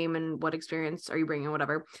play the game and what experience are you bringing,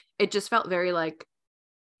 whatever. It just felt very like,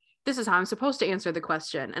 this is how I'm supposed to answer the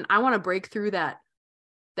question. And I want to break through that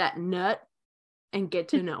nut and get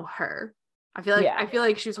to know her. I feel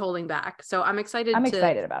like she's holding back. So I'm excited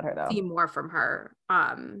about her though. See more from her.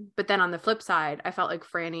 But then on the flip side, I felt like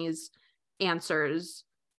Franny's answers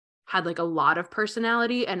had like a lot of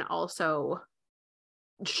personality and also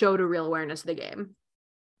showed a real awareness of the game.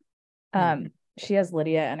 She has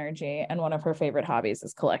Lydia energy, and one of her favorite hobbies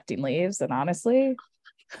is collecting leaves, and honestly,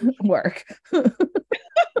 work.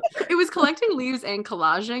 It was collecting leaves and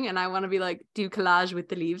collaging, and I want to be like, do collage with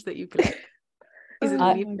the leaves that you collect. Is it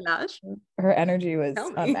a leaf collage? Her energy was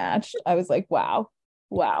unmatched. I was like, wow,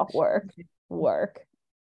 work.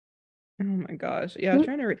 Oh my gosh. Yeah, I was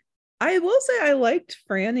trying to read. I will say I liked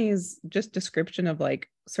Franny's just description of like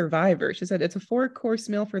Survivor. She said it's a 4-course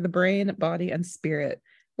meal for the brain, body, and spirit.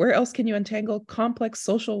 Where else can you untangle complex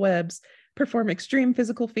social webs, perform extreme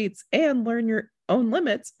physical feats, and learn your own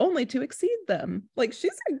limits only to exceed them? Like,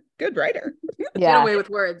 she's a good writer. Yeah. A way with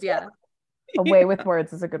words. Yeah. A way with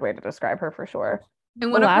words is a good way to describe her for sure.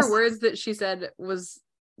 And one of her words that she said was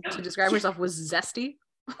to describe herself was zesty.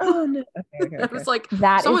 Oh no. Okay. It was like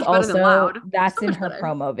that so is much better also than loud. That's so in her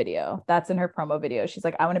promo video. She's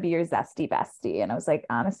like, I want to be your zesty bestie. And I was like,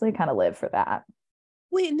 honestly, kind of live for that.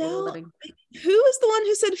 Wait, now who is the one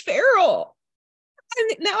who said feral?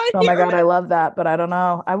 Oh my god, I love that, but I don't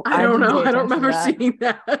know. I don't know. I don't remember seeing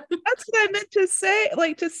that. That's what I meant to say.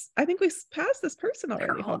 Like, I think we passed this person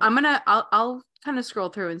already. I'll kind of scroll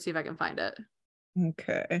through and see if I can find it.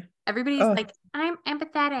 Okay. Everybody's like, I'm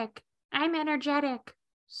empathetic. I'm energetic.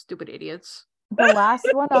 Stupid idiots. The last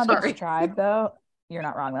one on this tribe, though, you're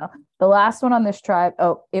not wrong though. The last one on this tribe,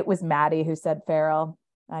 it was Maddie who said feral.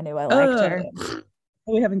 I knew I liked her.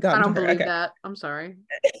 We haven't gotten. I don't believe that. I'm sorry.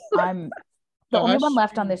 The only one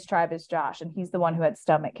left on this tribe is Josh, and he's the one who had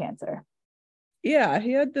stomach cancer. Yeah,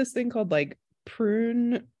 he had this thing called like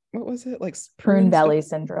prune. What was it? Like prune belly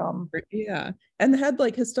syndrome. Yeah, and had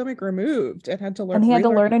like his stomach removed and had to learn. And he had to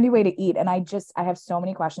learn a new way to eat. And I have so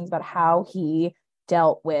many questions about how he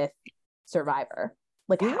dealt with Survivor,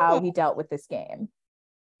 like how he dealt with this game.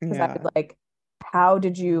 Because I was like, how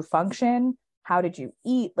did you function? How did you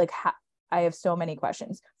eat? Like, I have so many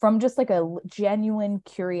questions from just like a genuine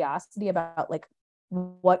curiosity about like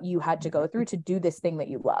what you had to go through to do this thing that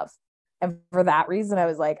you love. And for that reason, I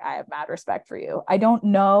was like, I have mad respect for you. I don't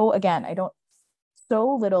know, again, I don't,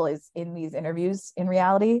 so little is in these interviews in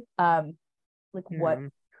reality. Like what,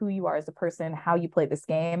 who you are as a person, how you play this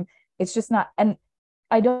game. It's just not, and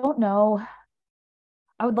I don't know.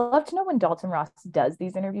 I would love to know when Dalton Ross does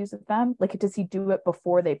these interviews with them. Like, does he do it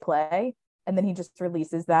before they play and then he just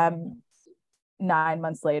releases them 9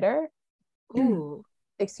 months later? Ooh.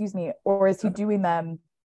 Excuse me. Or is he doing them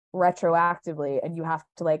retroactively and you have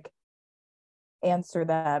to like answer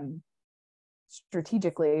them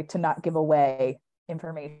strategically to not give away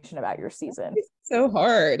information about your season? It's so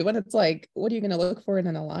hard when it's like, what are you going to look for in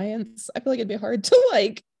an alliance? I feel like it'd be hard to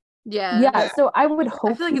like. Yeah. So I would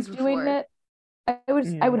hope I feel like he's it's doing before. it.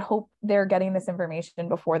 I would hope they're getting this information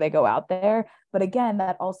before they go out there. But again,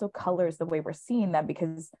 that also colors the way we're seeing them,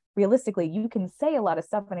 because realistically, you can say a lot of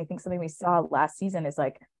stuff. And I think something we saw last season is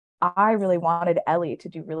like, I really wanted Ellie to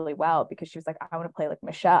do really well because she was like, I want to play like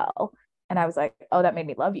Michelle. And I was like, oh, that made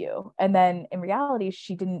me love you. And then in reality,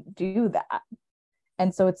 she didn't do that.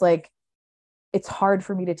 And so it's like, it's hard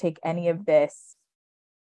for me to take any of this.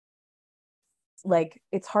 Like,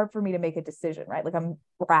 it's hard for me to make a decision, right? Like, I'm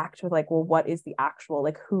racked with like, well, what is the actual,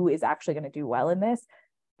 like, who is actually going to do well in this?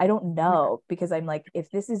 I don't know, because I'm like, if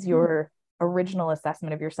this is your original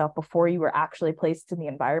assessment of yourself before you were actually placed in the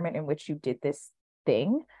environment in which you did this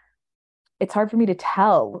thing, it's hard for me to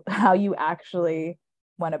tell how you actually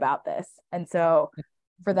went about this. And so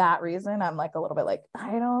for that reason, I'm like a little bit like,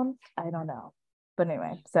 I don't know. But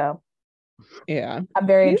anyway, so yeah, I'm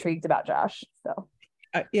very intrigued about Josh. So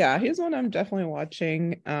yeah, he's one I'm definitely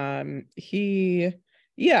watching. I'm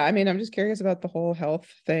just curious about the whole health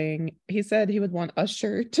thing. He said he would want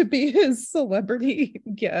Usher to be his celebrity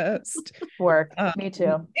guest. Work. Me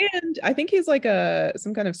too. And I think he's like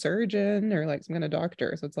some kind of surgeon or like some kind of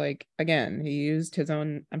doctor. So it's like, again, he used his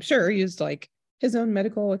own, I'm sure he used like his own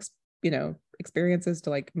medical experiences to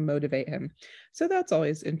like motivate him. So that's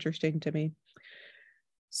always interesting to me.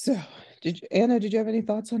 So, Anna, did you have any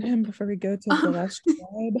thoughts on him before we go to the last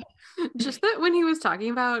tribe? Just that when he was talking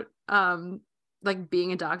about like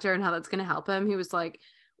being a doctor and how that's going to help him, he was like,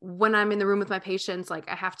 when I'm in the room with my patients, like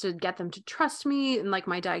I have to get them to trust me and like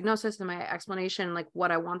my diagnosis and my explanation, like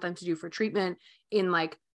what I want them to do for treatment in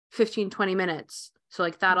like 15-20 minutes. So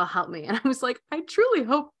like that'll help me. And I was like, I truly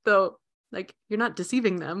hope though, like you're not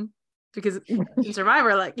deceiving them, because in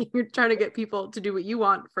Survivor, like you're trying to get people to do what you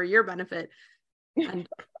want for your benefit. And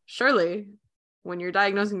surely when you're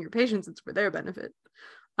diagnosing your patients, it's for their benefit.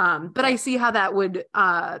 But I see how that would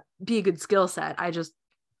be a good skill set.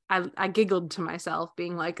 I giggled to myself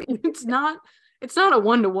being like, it's not a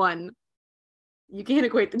 1-to-1. You can't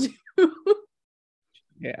equate the two.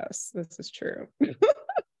 Yes, this is true.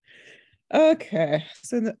 Okay,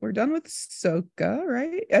 so we're done with Soka,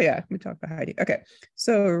 right? Oh yeah, we talked about Heidi. Okay,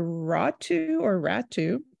 so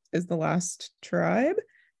Ratu is the last tribe,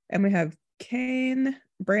 and we have Kane,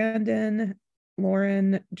 Brandon,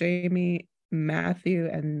 Lauren, Jamie, Matthew,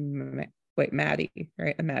 and Maddie,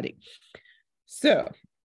 right? And Maddie. So,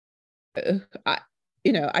 I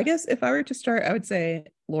guess if I were to start, I would say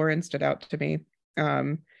Lauren stood out to me.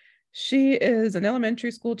 She is an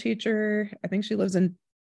elementary school teacher. I think she lives in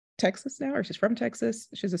Texas now, or she's from Texas.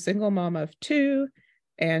 She's a single mom of 2,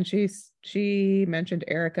 and she mentioned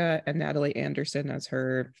Erica and Natalie Anderson as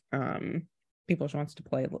her people she wants to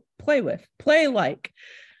play like.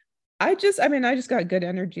 I just got good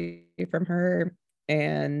energy from her,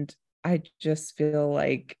 and I just feel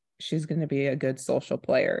like she's going to be a good social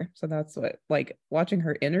player. So that's what, like, watching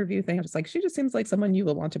her interview thing, I'm just like, she just seems like someone you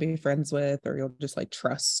will want to be friends with, or you'll just like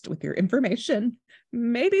trust with your information.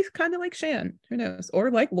 Maybe kind of like Shan, who knows,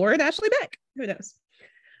 or like Lauren Ashley Beck, who knows.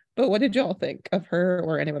 But what did y'all think of her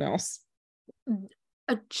or anyone else?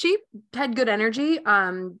 She had good energy.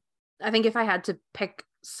 I think if I had to pick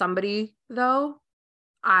somebody though,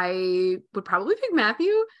 I would probably pick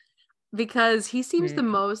Matthew, because he seems the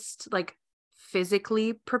most like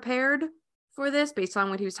physically prepared for this, based on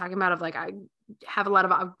what he was talking about of like, I have a lot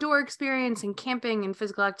of outdoor experience and camping and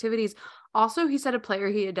physical activities. Also, he said a player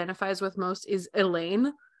he identifies with most is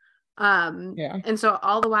Elaine. And so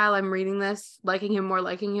all the while I'm reading this, liking him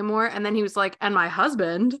more, and then he was like, and my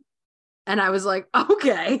husband. And I was like,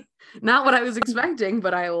 okay, not what I was expecting,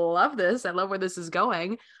 but I love this. I love where this is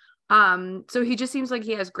going. So he just seems like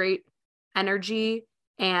he has great energy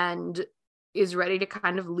and is ready to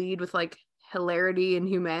kind of lead with like hilarity and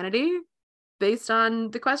humanity based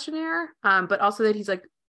on the questionnaire. But also that he's like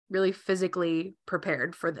really physically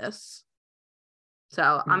prepared for this.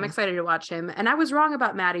 So I'm excited to watch him. And I was wrong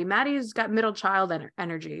about Maddie. Maddie's got middle child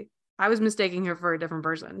energy. I was mistaking her for a different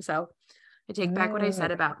person. So I take back what I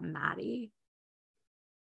said about Maddie.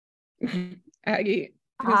 Aggie,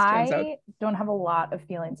 who stands out? I don't have a lot of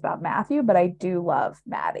feelings about Matthew, but I do love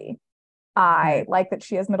Maddie. I like that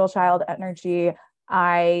she has middle child energy.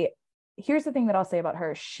 Here's the thing that I'll say about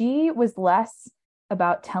her. She was less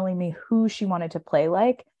about telling me who she wanted to play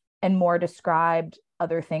like and more described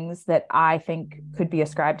other things that I think could be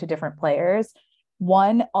ascribed to different players.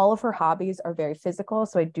 One, all of her hobbies are very physical,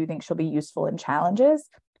 so I do think she'll be useful in challenges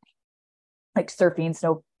like surfing,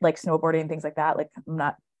 snowboarding, things like that. Like I'm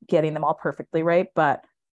not getting them all perfectly right, but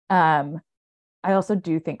I also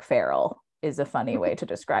do think feral is a funny way to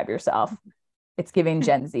describe yourself. It's giving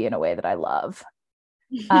Gen Z in a way that I love.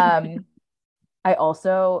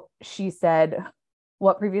 She said,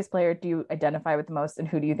 what previous player do you identify with the most and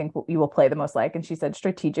who do you think you will play the most like? And she said,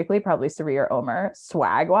 strategically, probably Suri or Omer.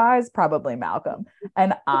 Swag wise, probably Malcolm.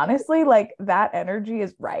 And honestly, like that energy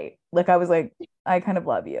is right. Like I was like, I kind of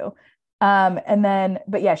love you.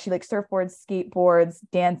 But yeah, she like surfboards, skateboards,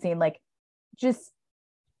 dancing, like just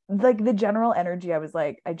like the general energy. I was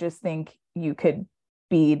like, I just think you could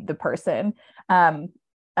be the person. And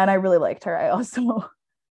I really liked her. I also,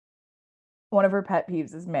 one of her pet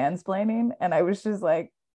peeves is mansplaining. And I was just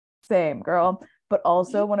like, same girl. But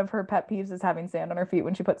also one of her pet peeves is having sand on her feet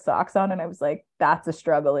when she puts socks on. And I was like, that's a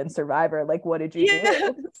struggle in Survivor. Like, what did you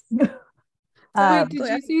do? Wait,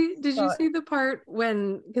 did you see the part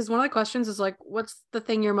when, because one of the questions is like, what's the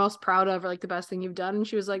thing you're most proud of or like the best thing you've done? And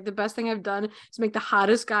she was like, the best thing I've done is make the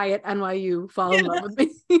hottest guy at NYU fall in love with me.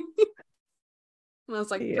 And I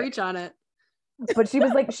was like, preach on it. But she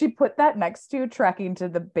was like, she put that next to trekking to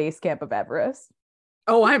the base camp of Everest.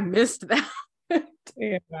 Oh, I missed that.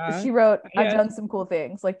 Yeah. She wrote, I've done some cool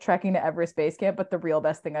things like trekking to Everest base camp, but the real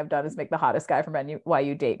best thing I've done is make the hottest guy from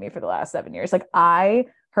NYU date me for the last 7 years. Like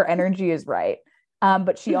her energy is right.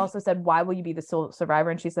 But she also said, why will you be the sole survivor?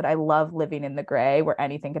 And she said, I love living in the gray where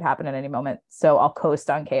anything could happen at any moment. So I'll coast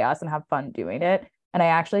on chaos and have fun doing it. And I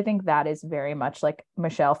actually think that is very much like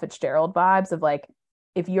Michelle Fitzgerald vibes of like,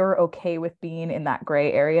 if you're okay with being in that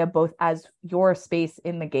gray area, both as your space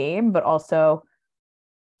in the game, but also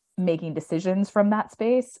making decisions from that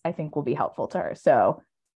space, I think will be helpful to her. So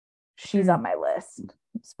she's on my list.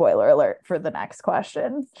 Spoiler alert for the next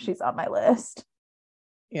question. She's on my list.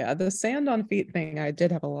 Yeah, the sand on feet thing, I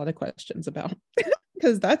did have a lot of questions about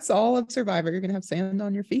because that's all of Survivor. You're going to have sand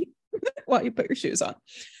on your feet while you put your shoes on.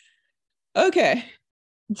 Okay.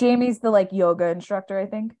 Jamie's the like yoga instructor, I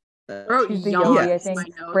think. She's the yogi, I think.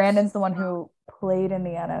 Brandon's the one who played in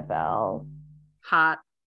the NFL. Hot.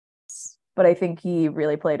 But I think he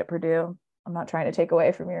really played at Purdue. I'm not trying to take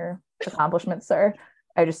away from your accomplishments, sir.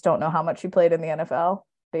 I just don't know how much you played in the NFL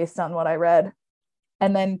based on what I read.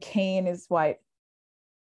 And then Kane is white.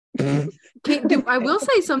 Dude, I will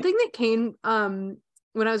say something that Kane,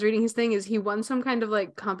 when I was reading his thing, is he won some kind of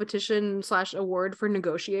like competition / award for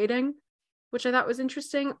negotiating, which I thought was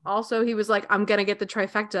interesting. Also, he was like, I'm gonna get the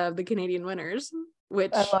trifecta of the Canadian winners,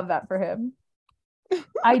 which I love that for him.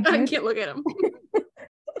 I can't look at him.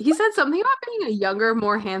 He said something about being a younger,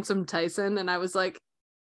 more handsome Tyson, and I was like,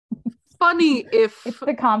 funny if it's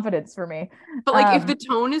the confidence for me. But like if the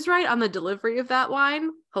tone is right on the delivery of that line,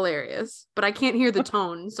 hilarious. But I can't hear the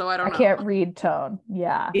tone, so I don't know. I can't read tone.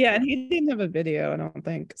 Yeah. Yeah, and he didn't have a video, I don't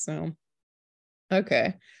think. So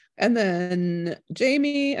okay. And then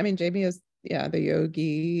Jamie is the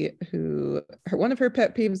yogi who one of her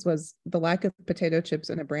pet peeves was the lack of potato chips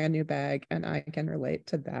in a brand new bag, and I can relate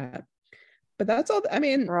to that. But that's all. I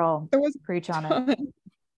mean, girl, there was preach on it.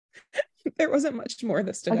 There wasn't much more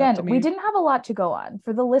that stood out to me. We didn't have a lot to go on.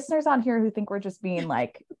 For the listeners on here who think we're just being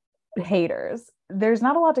like haters, there's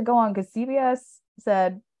not a lot to go on because CBS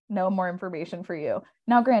said no more information for you.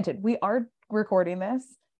 Now, granted, we are recording this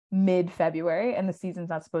mid-February and the season's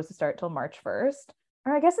not supposed to start till March 1st.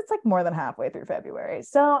 Or I guess it's like more than halfway through February.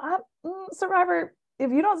 So Survivor,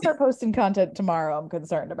 if you don't start posting content tomorrow, I'm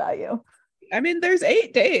concerned about you. I mean, there's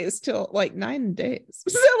 8 days till like 9 days.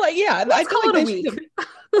 So like, yeah, let's call it a week.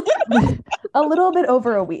 A little bit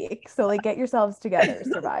over a week. So like, get yourselves together,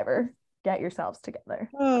 Survivor. Get yourselves together.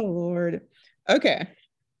 Oh Lord. Okay.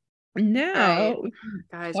 Now,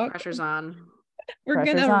 guys, pressure's on.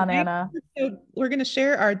 Anna. We're gonna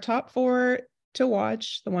share our top 4 to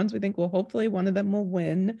watch. The ones we think one of them will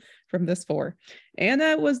win from this 4.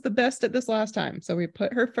 Anna was the best at this last time, so we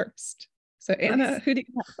put her first. So Anna, who do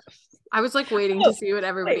you have? I was like waiting to see what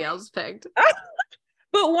everybody else picked.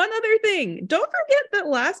 But one other thing, don't forget that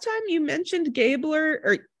last time you mentioned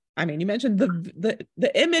Gabler, you mentioned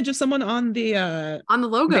the image of someone on the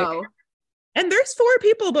logo. And there's 4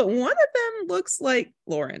 people, but one of them looks like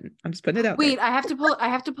Lauren. I'm just putting it out. Wait, I have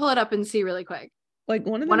to pull it up and see really quick. Like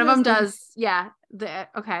one of them does, yeah.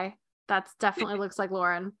 Okay. That's definitely looks like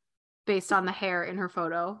Lauren. based on the hair in her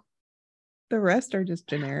photo. The rest are just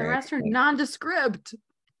generic. The rest are nondescript.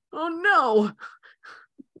 Oh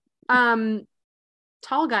no.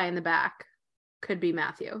 Tall guy in the back could be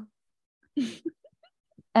Matthew.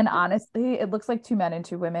 And honestly, it looks like 2 men and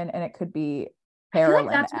 2 women, and it could be I feel like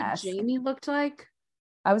Carolyn. that's what Jamie looked like.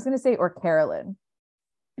 I was gonna say, or Carolyn.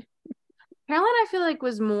 Carolyn, I feel like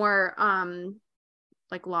was more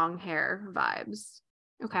like long hair vibes.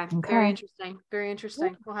 Okay. Very interesting. Very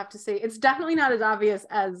interesting. We'll have to see. It's definitely not as obvious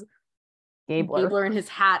as Gabler in his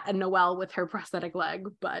hat and Noelle with her prosthetic leg,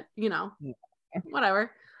 but you know,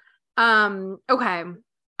 whatever. Okay.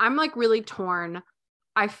 I'm like really torn.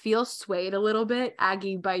 I feel swayed a little bit,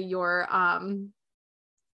 Aggie, by your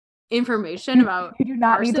information about you do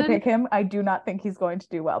not Carson. need to pick him. I do not think he's going to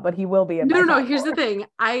do well, but he will be in no, here's the thing.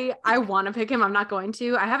 I want to pick him. I'm not going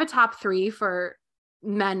to. I have a top 3 for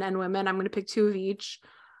men and women. I'm going to pick 2 of each.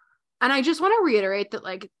 And I just want to reiterate that,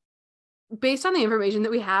 like, based on the information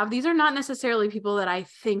that we have, these are not necessarily people that I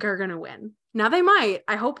think are going to win. Now they might.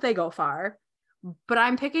 I hope they go far. But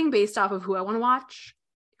I'm picking based off of who I want to watch,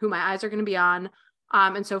 who my eyes are going to be on.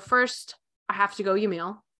 And so first, I have to go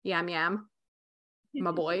Yamil. Yam,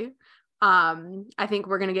 my boy. I think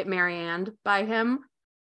we're going to get Marianne by him.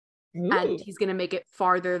 Ooh. And he's going to make it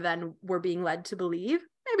farther than we're being led to believe.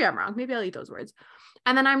 Maybe I'm wrong. Maybe I'll eat those words.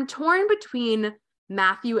 And then I'm torn between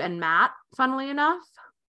Matthew and Matt, funnily enough.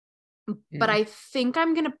 But I think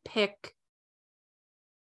I'm going to pick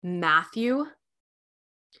Matthew,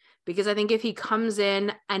 because I think if he comes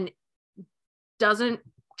in and doesn't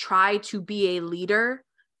try to be a leader,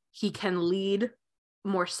 he can lead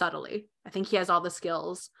more subtly. I think he has all the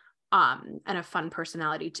skills and a fun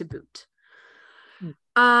personality to boot.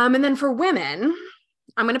 And then for women,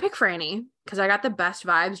 I'm going to pick Franny because I got the best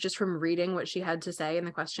vibes just from reading what she had to say in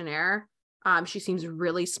the questionnaire. She seems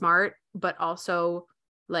really smart, but also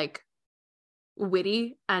like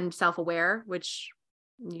witty and self-aware, which,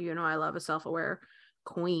 you know, I love a self-aware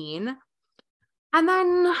queen. And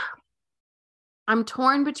then I'm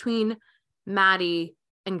torn between Maddie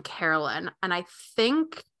and Carolyn, and I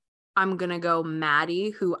think I'm gonna go Maddie,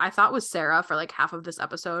 who I thought was Sarah for like half of this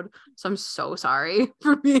episode, so I'm so sorry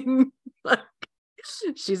for being like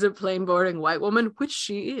she's a plain boring white woman, which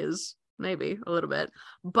she is, maybe a little bit,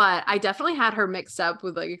 but I definitely had her mixed up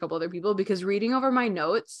with like a couple other people, because reading over my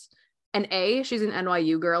notes, and she's an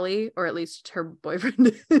NYU girly, or at least her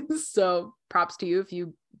boyfriend is, so props to you if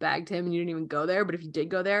you bagged him and you didn't even go there, but if you did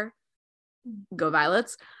go there, go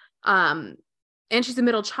Violets. And she's a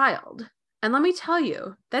middle child, and let me tell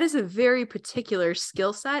you, that is a very particular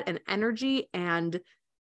skill set and energy and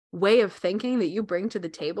way of thinking that you bring to the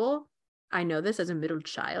table. I know this as a middle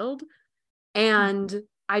child, and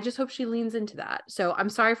I just hope she leans into that. So I'm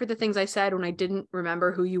sorry for the things I said when I didn't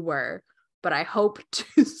remember who you were, but I hope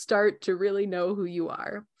to start to really know who you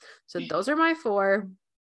are. So those are my 4.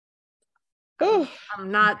 Oh,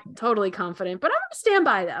 I'm not totally confident, but I'm going to stand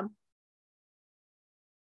by them.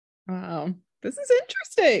 Wow, this is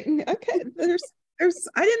interesting. Okay, there's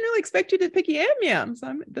I didn't really expect you to pick Yam,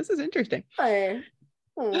 so this is interesting. Hey.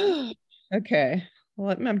 Okay,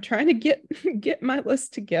 well, I'm trying to get my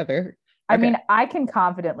list together. I mean, I can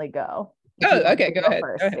confidently go. Oh, okay, go ahead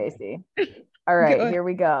first, Stacey. All right, here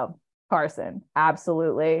we go. Carson,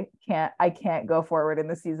 absolutely I can't go forward in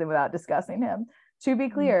the season without discussing him. To be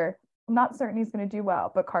clear, I'm not certain he's going to do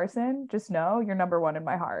well, but Carson, just know you're number 1 in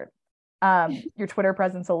my heart. Your Twitter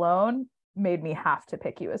presence alone made me have to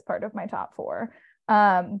pick you as part of my top 4.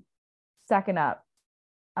 Second up,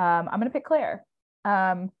 I'm going to pick Claire,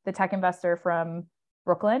 the tech investor from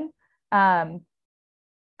Brooklyn.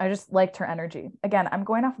 I just liked her energy. Again, I'm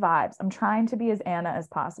going off vibes. I'm trying to be as Anna as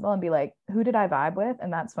possible and be like, who did I vibe with?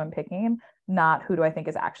 And that's what I'm picking, not who do I think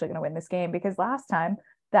is actually going to win this game, because last time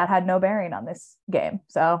that had no bearing on this game.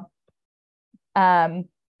 So I'm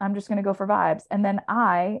just going to go for vibes. And then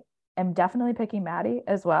I am definitely picking Maddie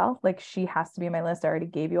as well. Like, she has to be on my list. I already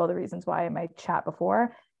gave you all the reasons why in my chat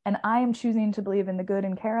before. And I am choosing to believe in the good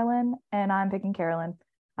in Carolyn, and I'm picking Carolyn.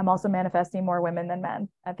 I'm also manifesting more women than men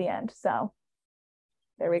at the end. So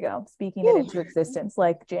there we go. Speaking it into existence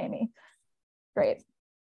like Jamie. Great.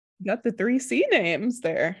 Got the 3 C names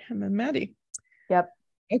there. And then Maddie. Yep.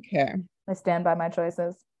 Okay. I stand by my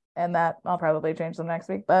choices, and that I'll probably change them next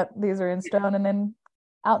week, but these are in stone and then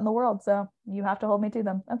out in the world. So you have to hold me to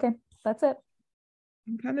them. Okay. That's it.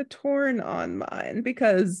 I'm kind of torn on mine,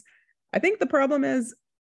 because I think the problem is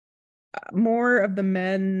more of the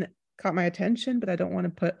men caught my attention, but I don't want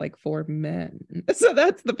to put like 4 men. So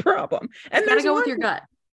that's the problem. And there's go with your gut.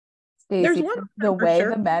 Stacey, there's one the way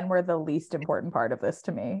the men were the least important part of this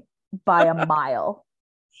to me by a mile.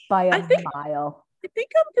 By a mile. I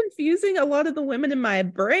think I'm confusing a lot of the women in my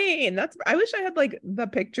brain. I wish I had like the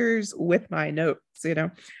pictures with my notes,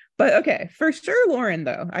 But okay, for sure, Lauren,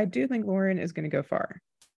 though. I do think Lauren is going to go far.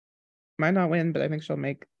 Might not win, but I think she'll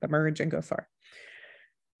make the merge and go far.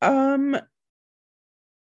 I'm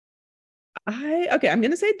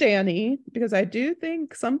going to say Danny, because I do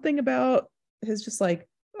think something about his just like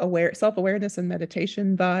self-awareness and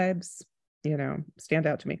meditation vibes, stand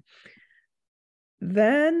out to me.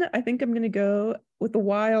 Then I think I'm going to go with the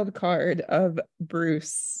wild card of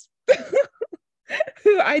Bruce,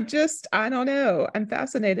 who I don't know. I'm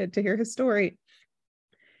fascinated to hear his story.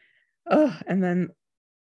 Oh, and then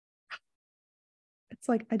it's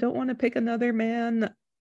like, I don't want to pick another man.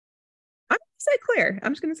 I'm going to say Claire.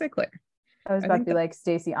 I'm just going to say Claire. I was about to be like,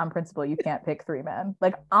 Stacey, on principle, you can't pick 3 men.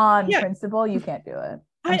 Like, on principle, you can't do it.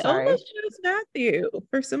 I almost chose Matthew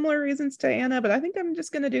for similar reasons to Anna, but I think I'm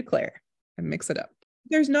just going to do Claire and mix it up.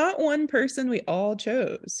 There's not one person we all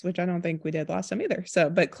chose, which I don't think we did last time either. So,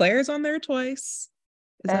 but Claire's on there twice.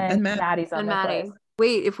 And Maddie's on there twice.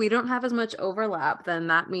 Wait, if we don't have as much overlap, then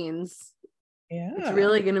that means it's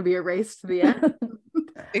really going to be a race to the end.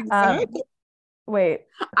 Exactly. Wait.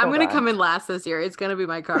 I'm going to come in last this year. It's going to be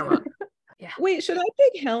my karma. Yeah. Wait, should I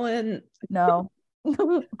pick Helen? No.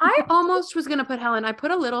 I almost was going to put Helen. I put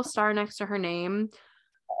a little star next to her name.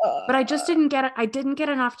 But I just didn't get it. I didn't get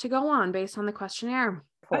enough to go on based on the questionnaire.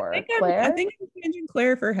 For Claire? I think I'm changing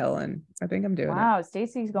Claire for Helen. I think I'm doing it. Wow,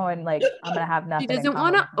 Stacey's going like, I'm gonna have nothing. She doesn't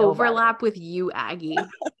want to overlap with you, Aggie.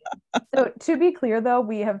 So to be clear, though,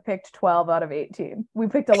 we have picked 12 out of 18. We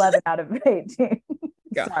picked 11 out of 18.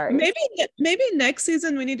 Yeah. Sorry. Maybe next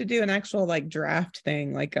season we need to do an actual like draft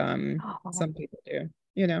thing, like some people do.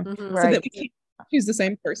 Mm-hmm. So that we can't choose the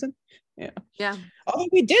same person. Yeah. Although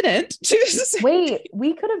we didn't choose the same. Wait,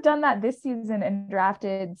 we could have done that this season and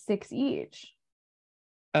drafted 6 each.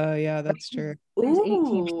 Oh yeah, that's true. There's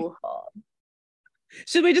 18 people.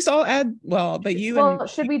 Should we just all add?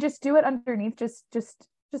 Should we just do it underneath just to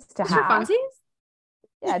have for funsies?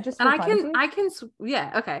 Yeah, just and for I can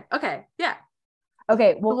yeah, okay, yeah.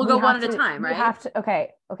 Okay, well, we'll go one at a time, right? We have to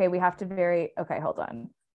we have to hold on.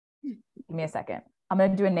 Give me a second. I'm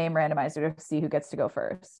gonna do a name randomizer to see who gets to go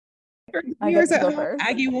first. I get to go first.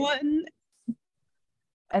 Aggie won.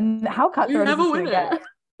 And how cutthroat is this gonna get?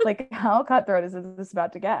 Like, how cutthroat is this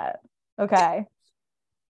about to get? Okay.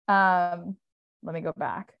 Let me go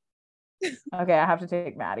back. Okay, I have to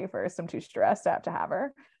take Maddie first. I'm too stressed. I have to have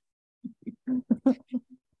her.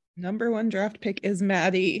 Number 1 draft pick is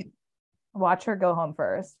Maddie. Watch her go home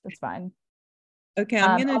first. It's fine. Okay,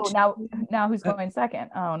 I'm gonna now who's going second?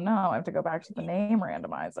 Oh no, I have to go back to the name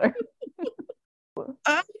randomizer.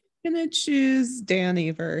 I'm gonna choose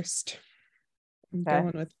Danny first. I'm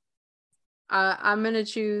going with I'm gonna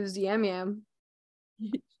choose Yam Yam.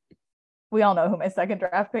 We all know who my second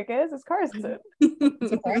draft pick is. It's Carson. So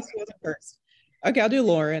Carson wasn't first. Okay, I'll do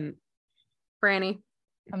Lauren. Franny.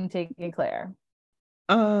 I'm taking Claire.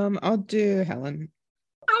 I'll do Helen.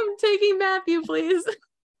 I'm taking Matthew, please.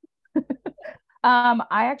 I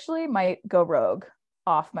actually might go Rogue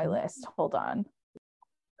off my list. Hold on.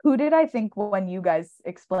 Who did I think when you guys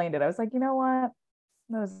explained it? I was like, you know what?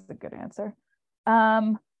 That was a good answer.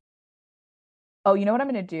 Oh, you know what I'm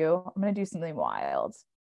going to do? I'm going to do something wild.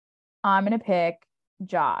 I'm going to pick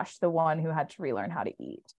Josh, the one who had to relearn how to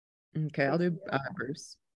eat. Okay, I'll do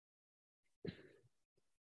Bruce.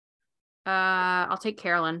 I'll take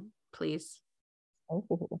Carolyn, please.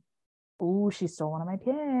 Oh, she stole one of my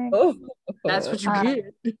picks. Oh, that's what you get.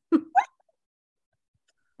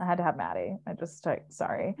 I had to have Maddie. I just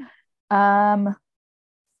sorry.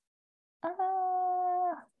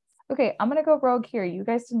 Okay, I'm gonna go Rogue here. You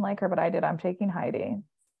guys didn't like her, but I did. I'm taking Heidi.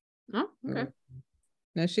 Oh, okay.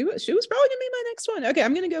 No, she was probably gonna be my next one. Okay,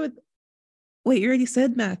 I'm gonna go with. Wait, you already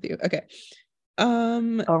said Matthew. Okay.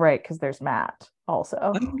 Oh right, because there's Matt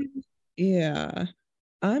also. Yeah,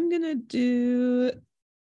 I'm gonna do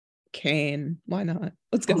Kane. Why not?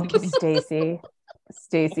 Let's go.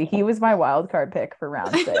 Stacey. He was my wild card pick for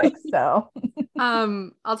round 6. So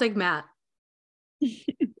I'll take Matt. He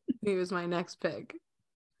was my next pick.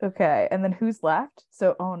 Okay, and then who's left?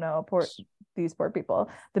 So oh no, these poor people.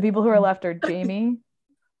 The people who are left are Jamie,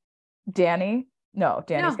 Danny. No,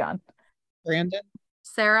 Danny's gone. Brandon.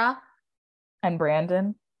 Sarah. And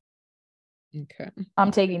Brandon. Okay.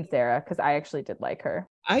 I'm taking Sarah because I actually did like her.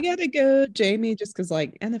 I gotta go Jamie just because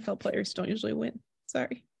like NFL players don't usually win.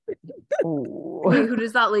 Sorry. Wait, who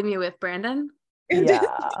does that leave me with? Brandon? Yeah.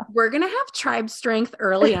 We're gonna have tribe strength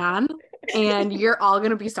early on, and you're all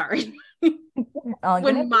gonna be sorry.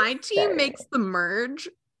 When my team makes the merge,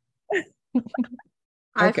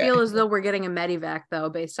 I feel as though we're getting a Medivac though,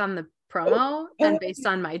 based on the promo and based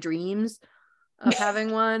on my dreams of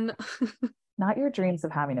having one. Not your dreams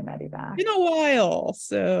of having a Medivac. In a while,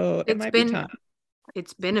 so it might be time.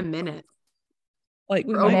 It's been a minute. Like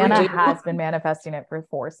Nana has been manifesting it for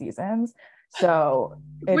 4 seasons, so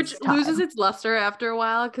which loses its luster after a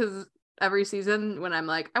while, because every season when I'm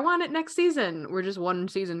like, I want it next season, we're just one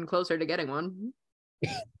season closer to getting one.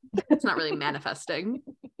 It's not really manifesting.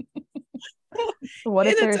 What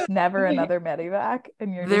if there's never another Medivac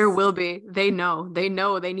and there will be. They know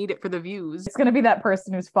they need it for the views. It's gonna be that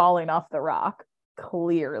person who's falling off the rock,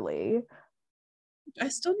 clearly. I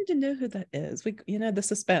still need to know who that is. The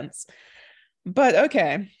suspense. But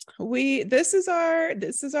okay, this is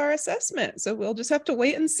our assessment. So we'll just have to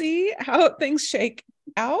wait and see how things shake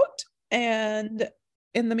out. And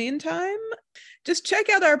in the meantime, just check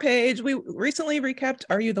out our page. We recently recapped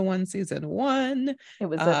Are You the One season 1. It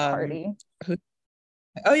was a party.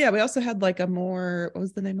 Oh yeah, we also had like a more, what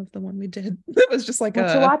was the name of the one we did? It was just like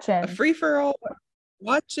a free for all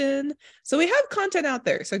watching. So we have content out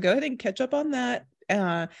there. So go ahead and catch up on that.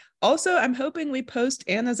 Also, I'm hoping we post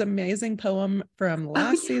Anna's amazing poem from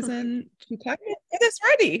last season to get us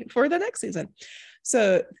ready for the next season.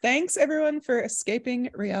 So thanks everyone for escaping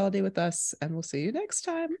reality with us, and we'll see you next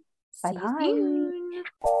time.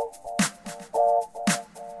 Bye-bye.